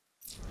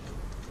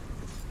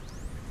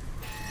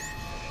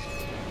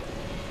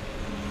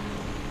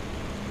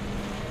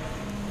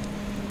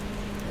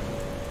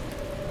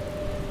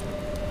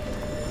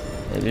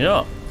 Maybe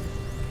not.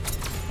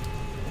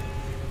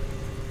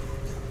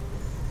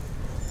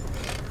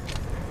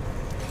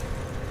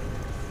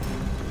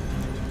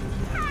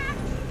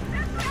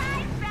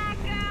 Surprise,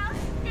 Batgirl!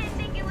 Didn't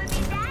think it would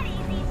be that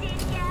easy,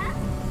 did ya?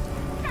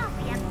 Don't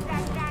be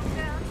upset,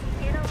 Batgirl.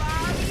 It'll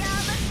all be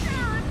over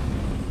soon.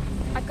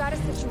 I've got a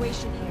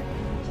situation here.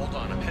 Hold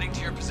on, I'm heading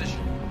to your position.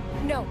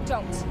 No,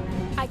 don't.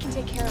 I can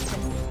take care of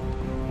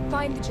this.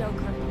 Find the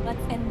Joker.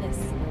 Let's end this.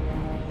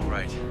 All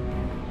right.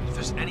 If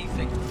there's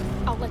anything...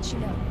 I'll let you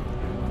know.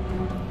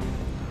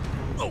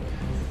 Oh!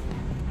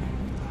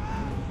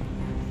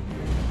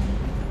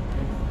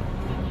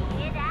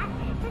 Hear that?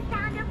 The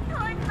sound of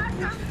torn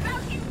muscles,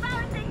 broken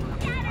bones, and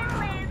shattered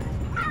limbs.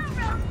 How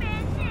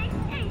romantic!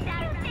 You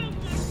think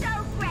you're so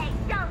great,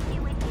 don't you,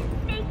 with your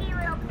sneaky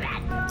little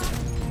bat moves?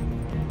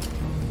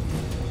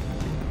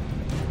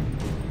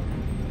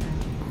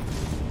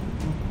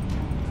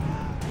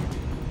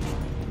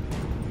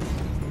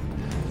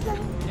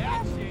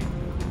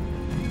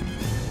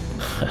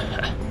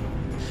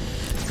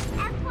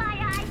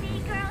 FYI,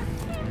 B-girls,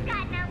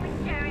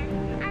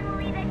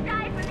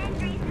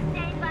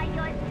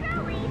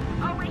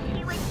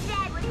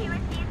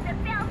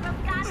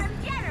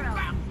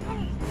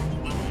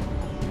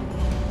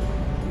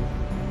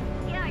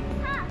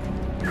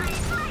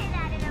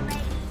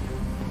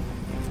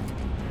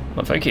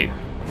 Well, thank you.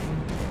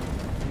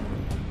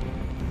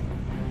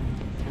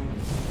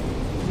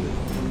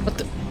 What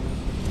the?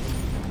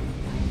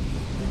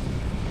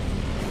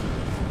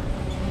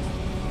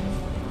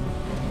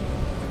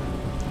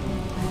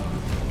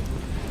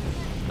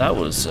 That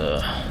was,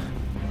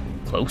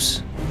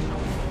 close.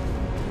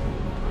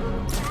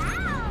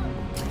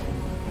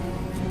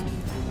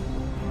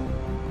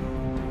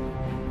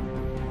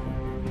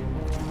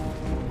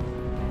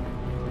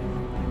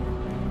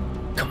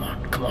 Come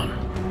on, come on.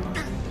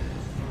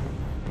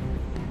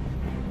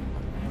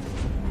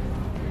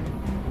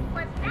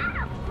 Was that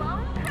a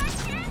bone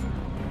crusher?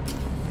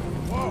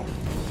 Whoa!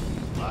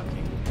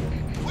 Lucky.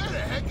 Where the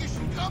heck is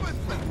she coming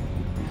from?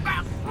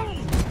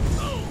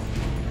 Ooh,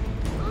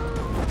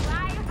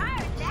 I heard that.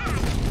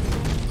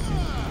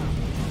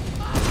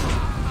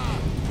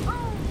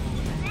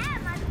 Oh,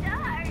 that must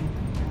hurt.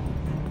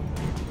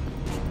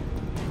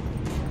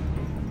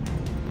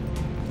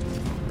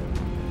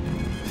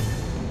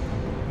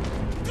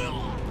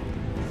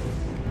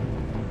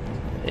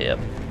 Yep.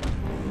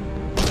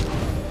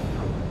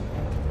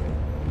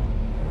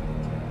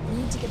 We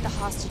need to get the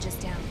hostages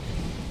down.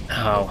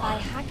 How? If I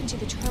hack into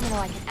the terminal,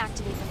 I can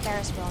activate the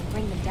Ferris wheel and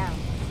bring them down.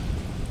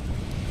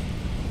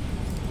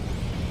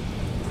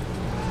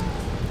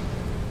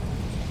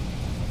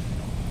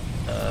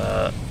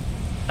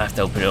 I have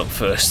to open it up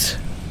first.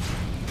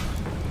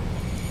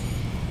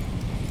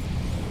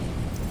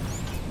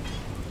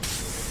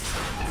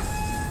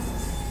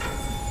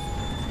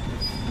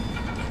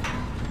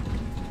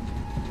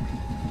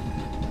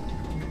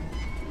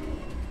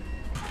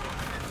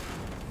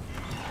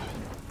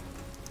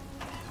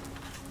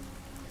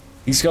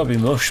 He's got to be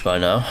mush by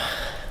now.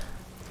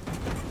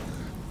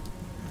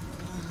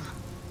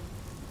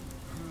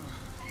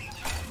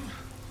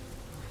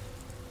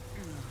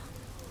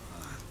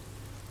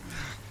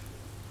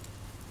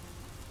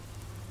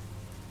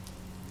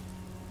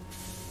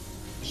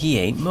 He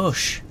ain't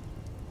mush.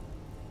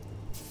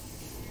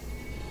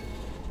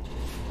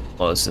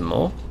 Oh, is there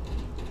more?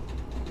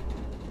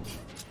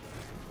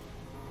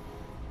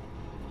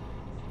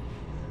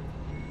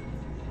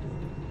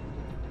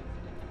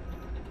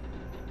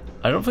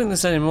 I don't think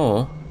there's any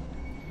more.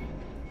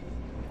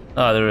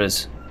 Ah, there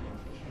is.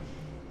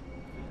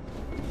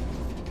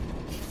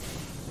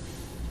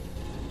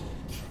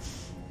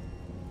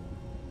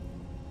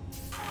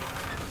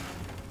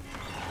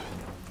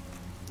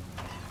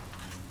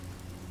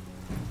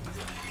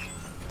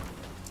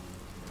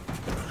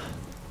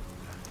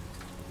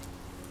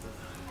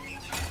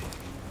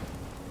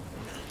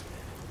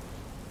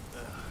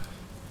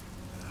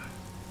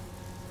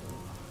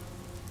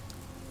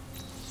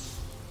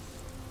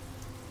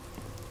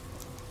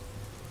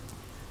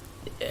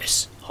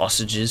 Yes,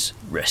 hostages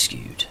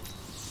rescued.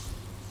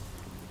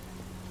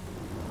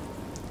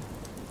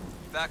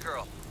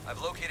 Batgirl,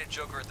 I've located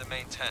Joker at the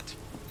main tent.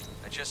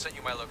 I just sent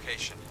you my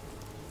location.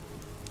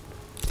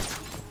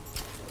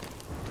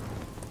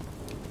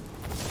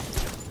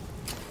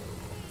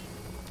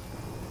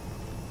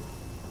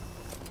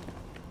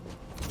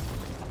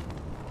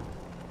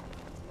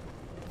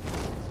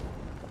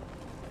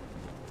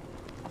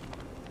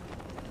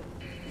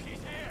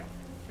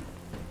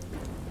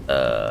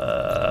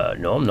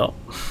 No, I'm not.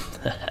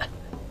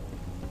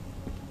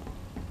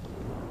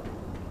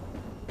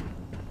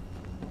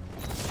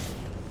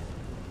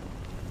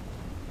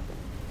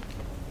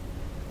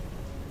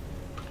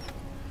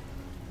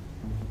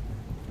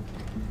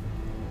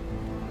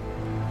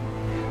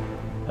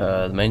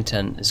 The main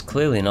tent is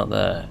clearly not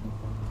there.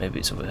 Maybe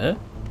it's over here.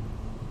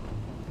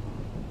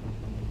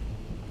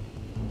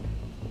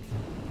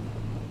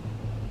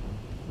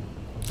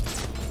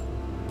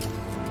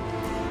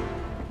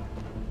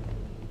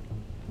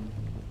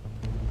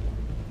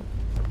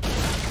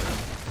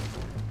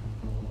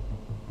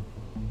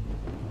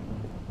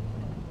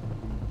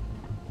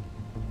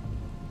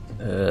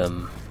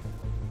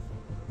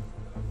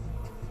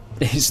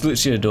 It's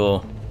literally a door.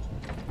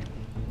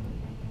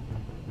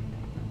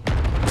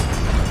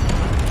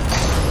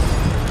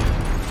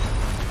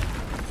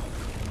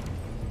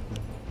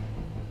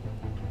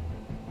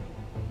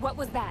 What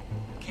was that?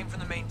 Came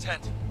from the main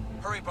tent.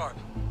 Hurry, Barb.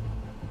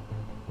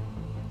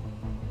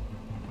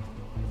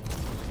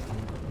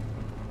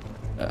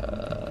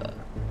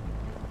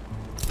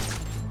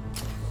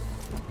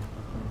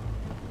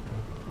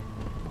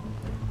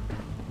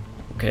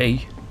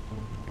 Okay.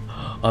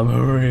 I'm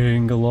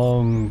hurrying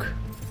along.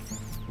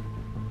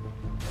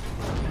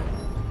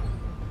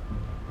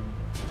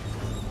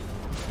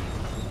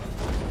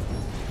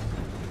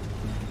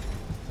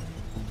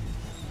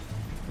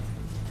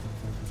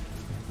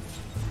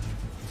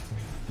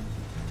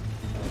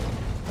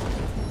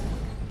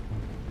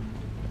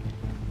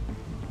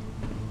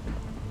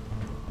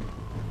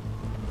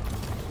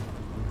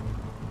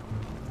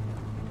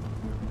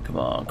 Come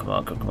on, come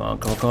on, come on,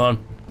 come on, come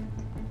on.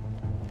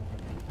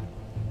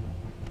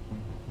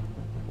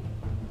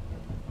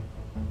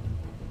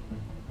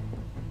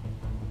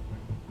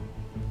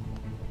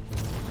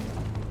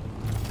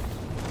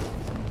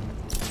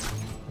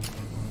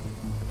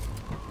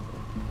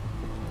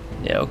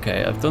 Yeah,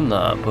 okay, I've done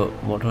that, but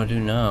what do I do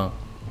now?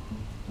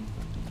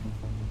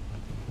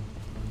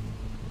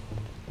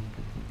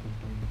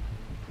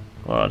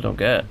 Well, I don't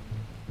get it.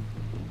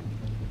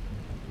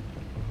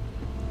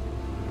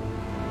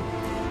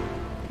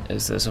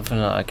 Is there something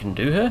that I can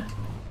do here?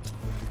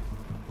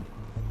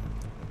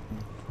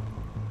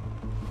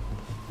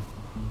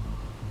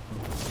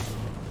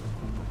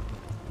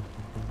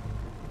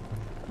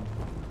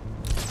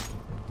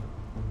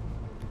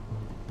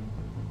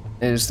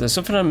 Is there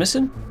something I'm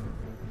missing?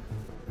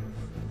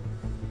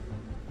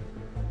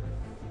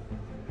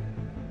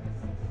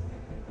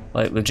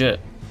 Like, legit.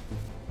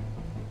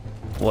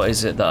 What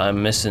is it that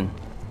I'm missing?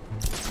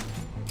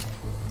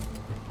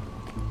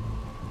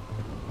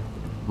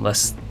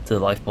 Unless the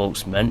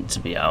lifeboat's meant to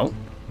be out,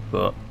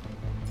 but...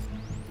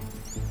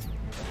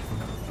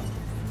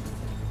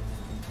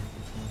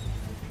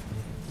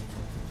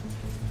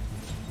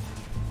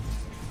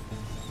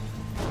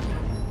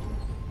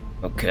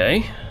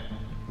 Okay.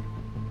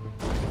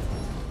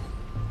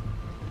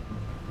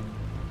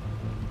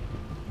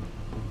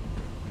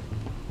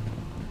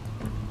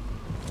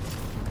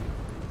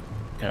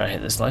 Can I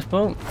hit this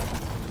lifeboat?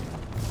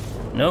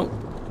 Nope.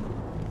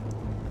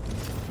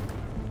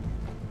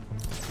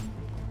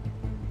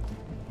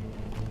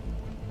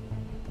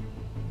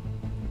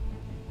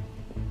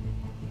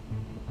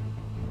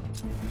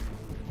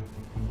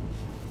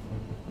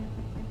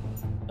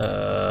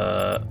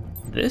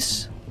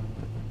 This?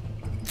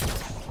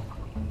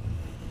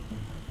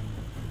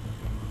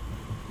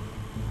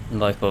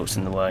 Lifeboat's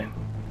in the way.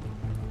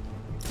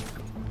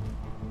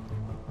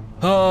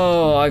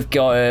 Oh, I've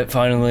got it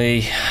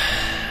finally.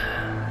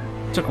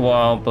 Took a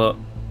while, but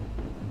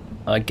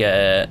I get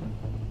it.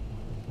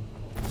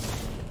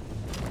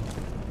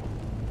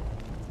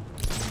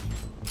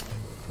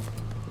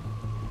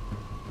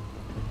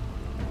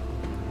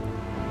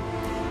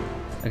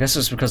 I guess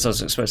it's because I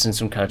was expecting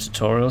some kind of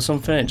tutorial or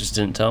something, it just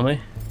didn't tell me.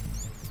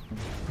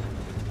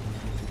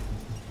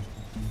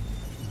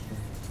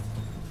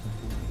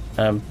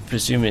 I'm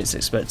presuming it's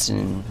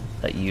expecting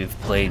that you've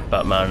played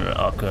Batman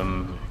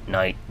Arkham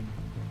Knight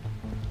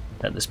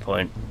at this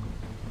point.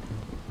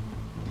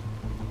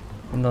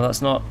 No,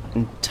 that's not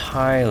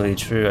entirely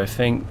true. I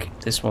think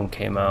this one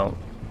came out...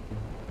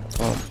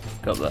 Oh,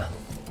 got there.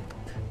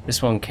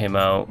 This one came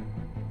out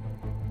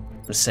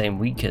the same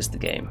week as the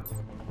game.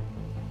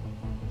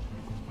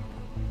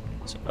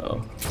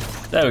 So,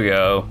 there we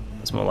go.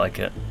 That's more like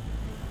it.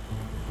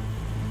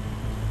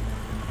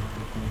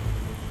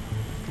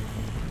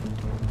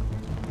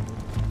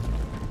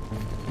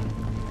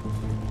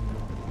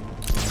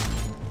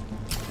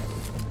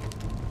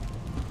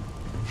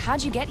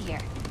 How'd you get here?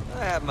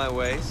 I have my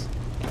ways.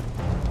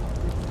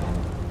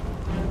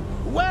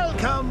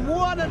 Welcome,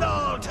 one and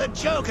all, to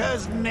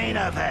Joker's main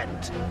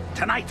event.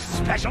 Tonight's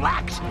special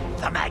act,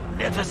 the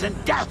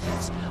magnificent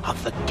deaths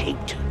of the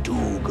Caped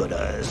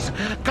Do-Gooders.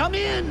 Come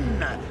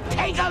in,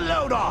 take a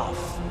load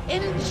off,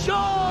 enjoy!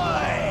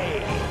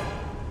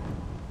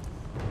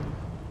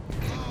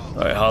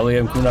 Alright, Harley,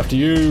 I'm coming after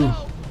you.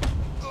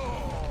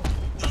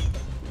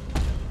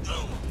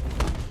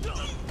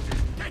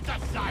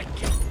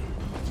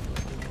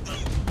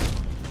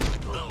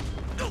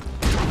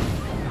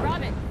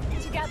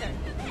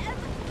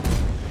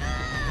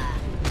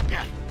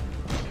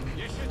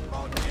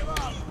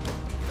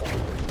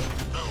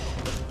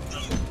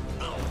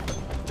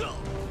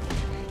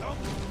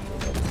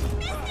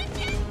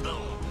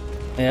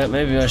 Yeah,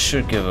 maybe I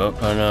should give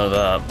up, I know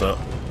that, but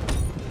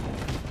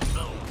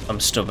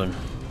I'm stubborn.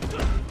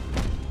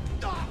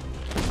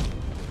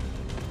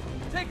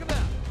 Take him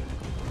out.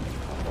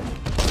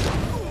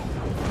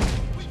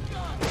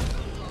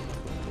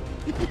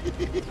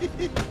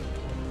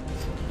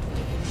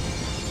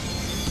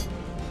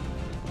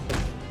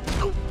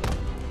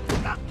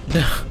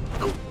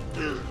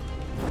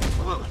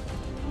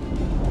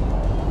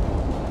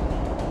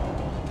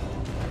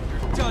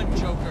 You're done,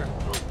 Joker.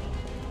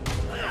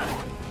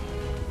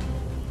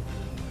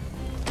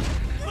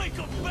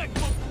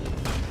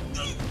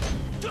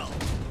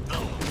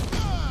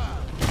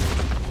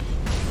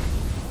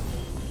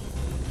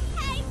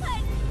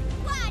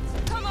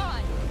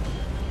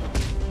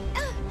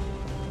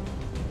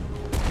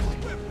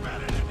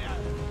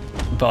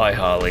 Bye,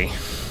 Harley.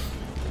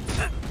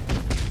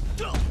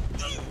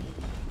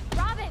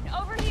 Robin,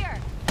 over here.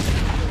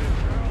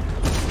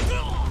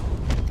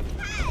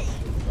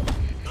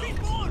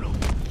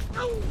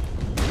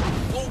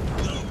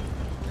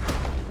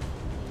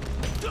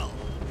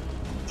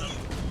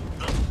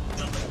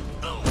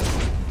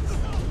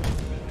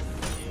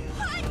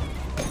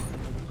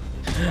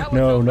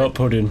 No, not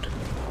pudding.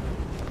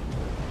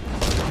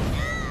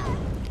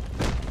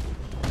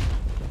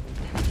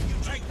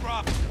 Take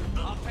Robin.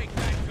 I'll take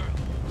Batgirl.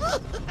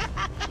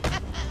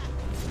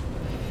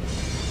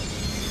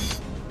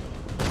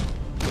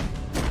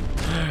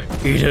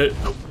 Eat it.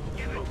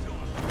 You're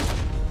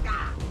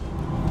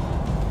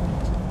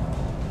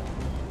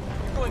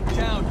going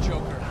down,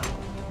 Joker.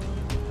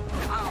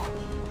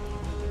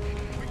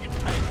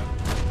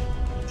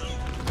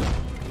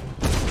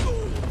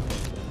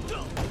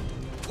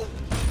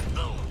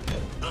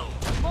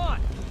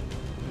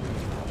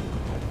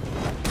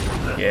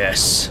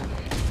 Yes.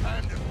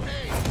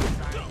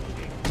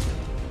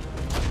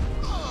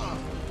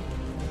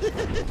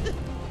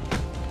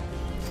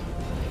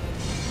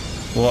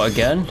 What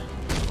again?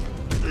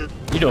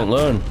 You don't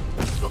learn.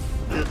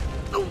 You're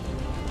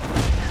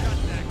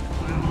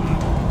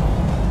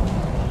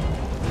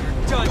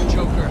done,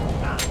 Joker.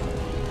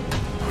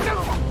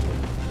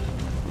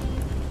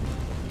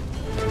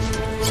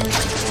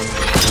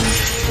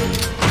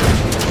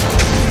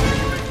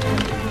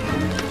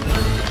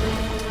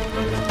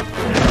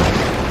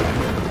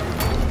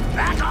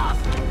 Back off,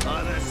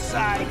 or the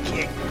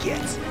sidekick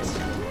gets it.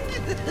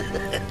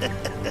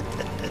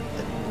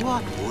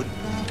 What would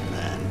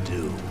Batman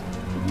do?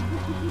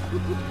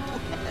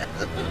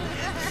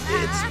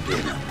 It's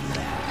been a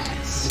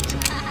blast.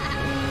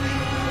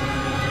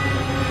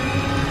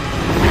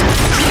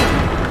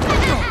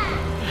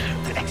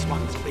 The next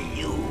one's for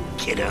you,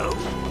 kiddo.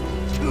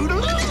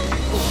 Toodaloo!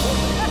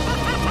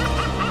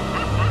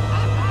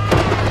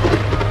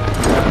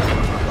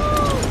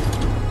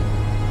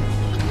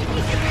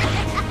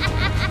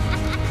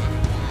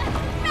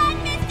 Run,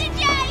 Mr.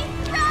 J!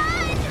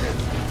 Run!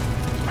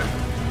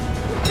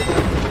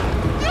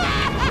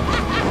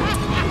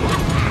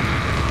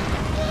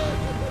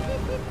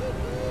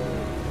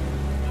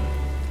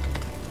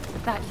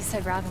 Thought you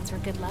said Robins were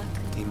good luck.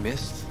 He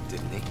missed,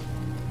 didn't he?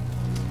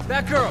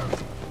 Batgirl!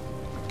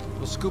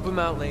 We'll scoop him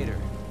out later.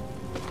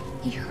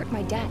 He hurt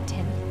my dad,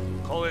 Tim.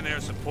 Call in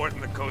air support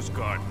and the Coast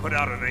Guard. Put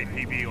out an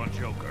APB on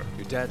Joker.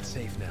 Your dad's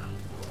safe now.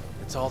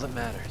 That's all that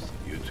matters.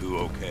 You two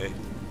okay?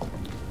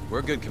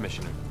 We're good,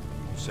 Commissioner.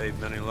 You saved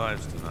many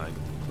lives tonight,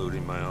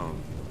 including my own.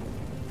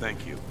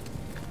 Thank you.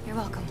 You're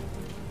welcome.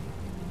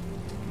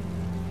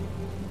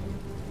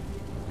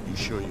 You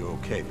sure you're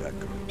okay,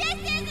 Batgirl? This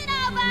isn't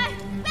over!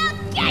 We'll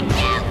get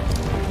you!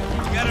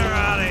 Get her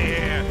out of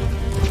here!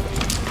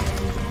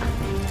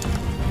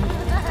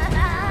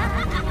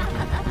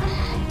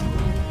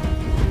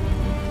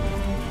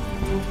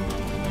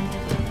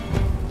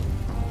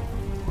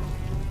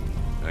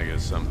 I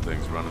guess some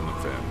things run in the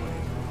family.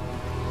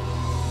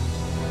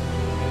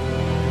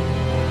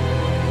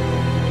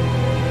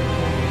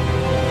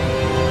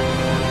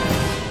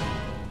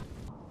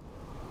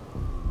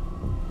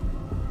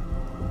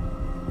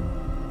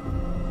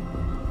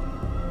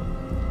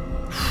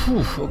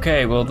 Whew,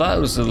 okay, well that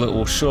was a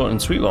little short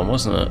and sweet one,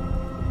 wasn't it?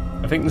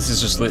 I think this is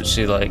just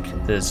literally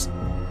like there's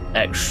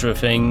extra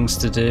things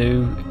to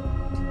do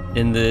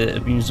in the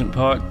amusement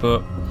park,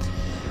 but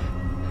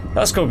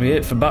that's gonna be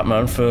it for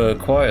Batman for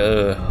quite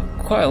a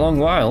long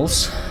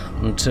whiles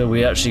until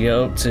we actually get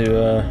up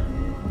to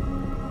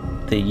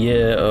the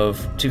year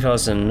of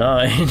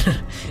 2009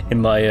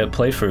 in my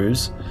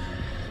playthroughs.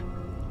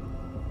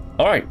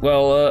 Alright,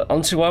 well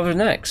on to whatever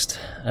next.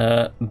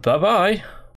 Bye bye.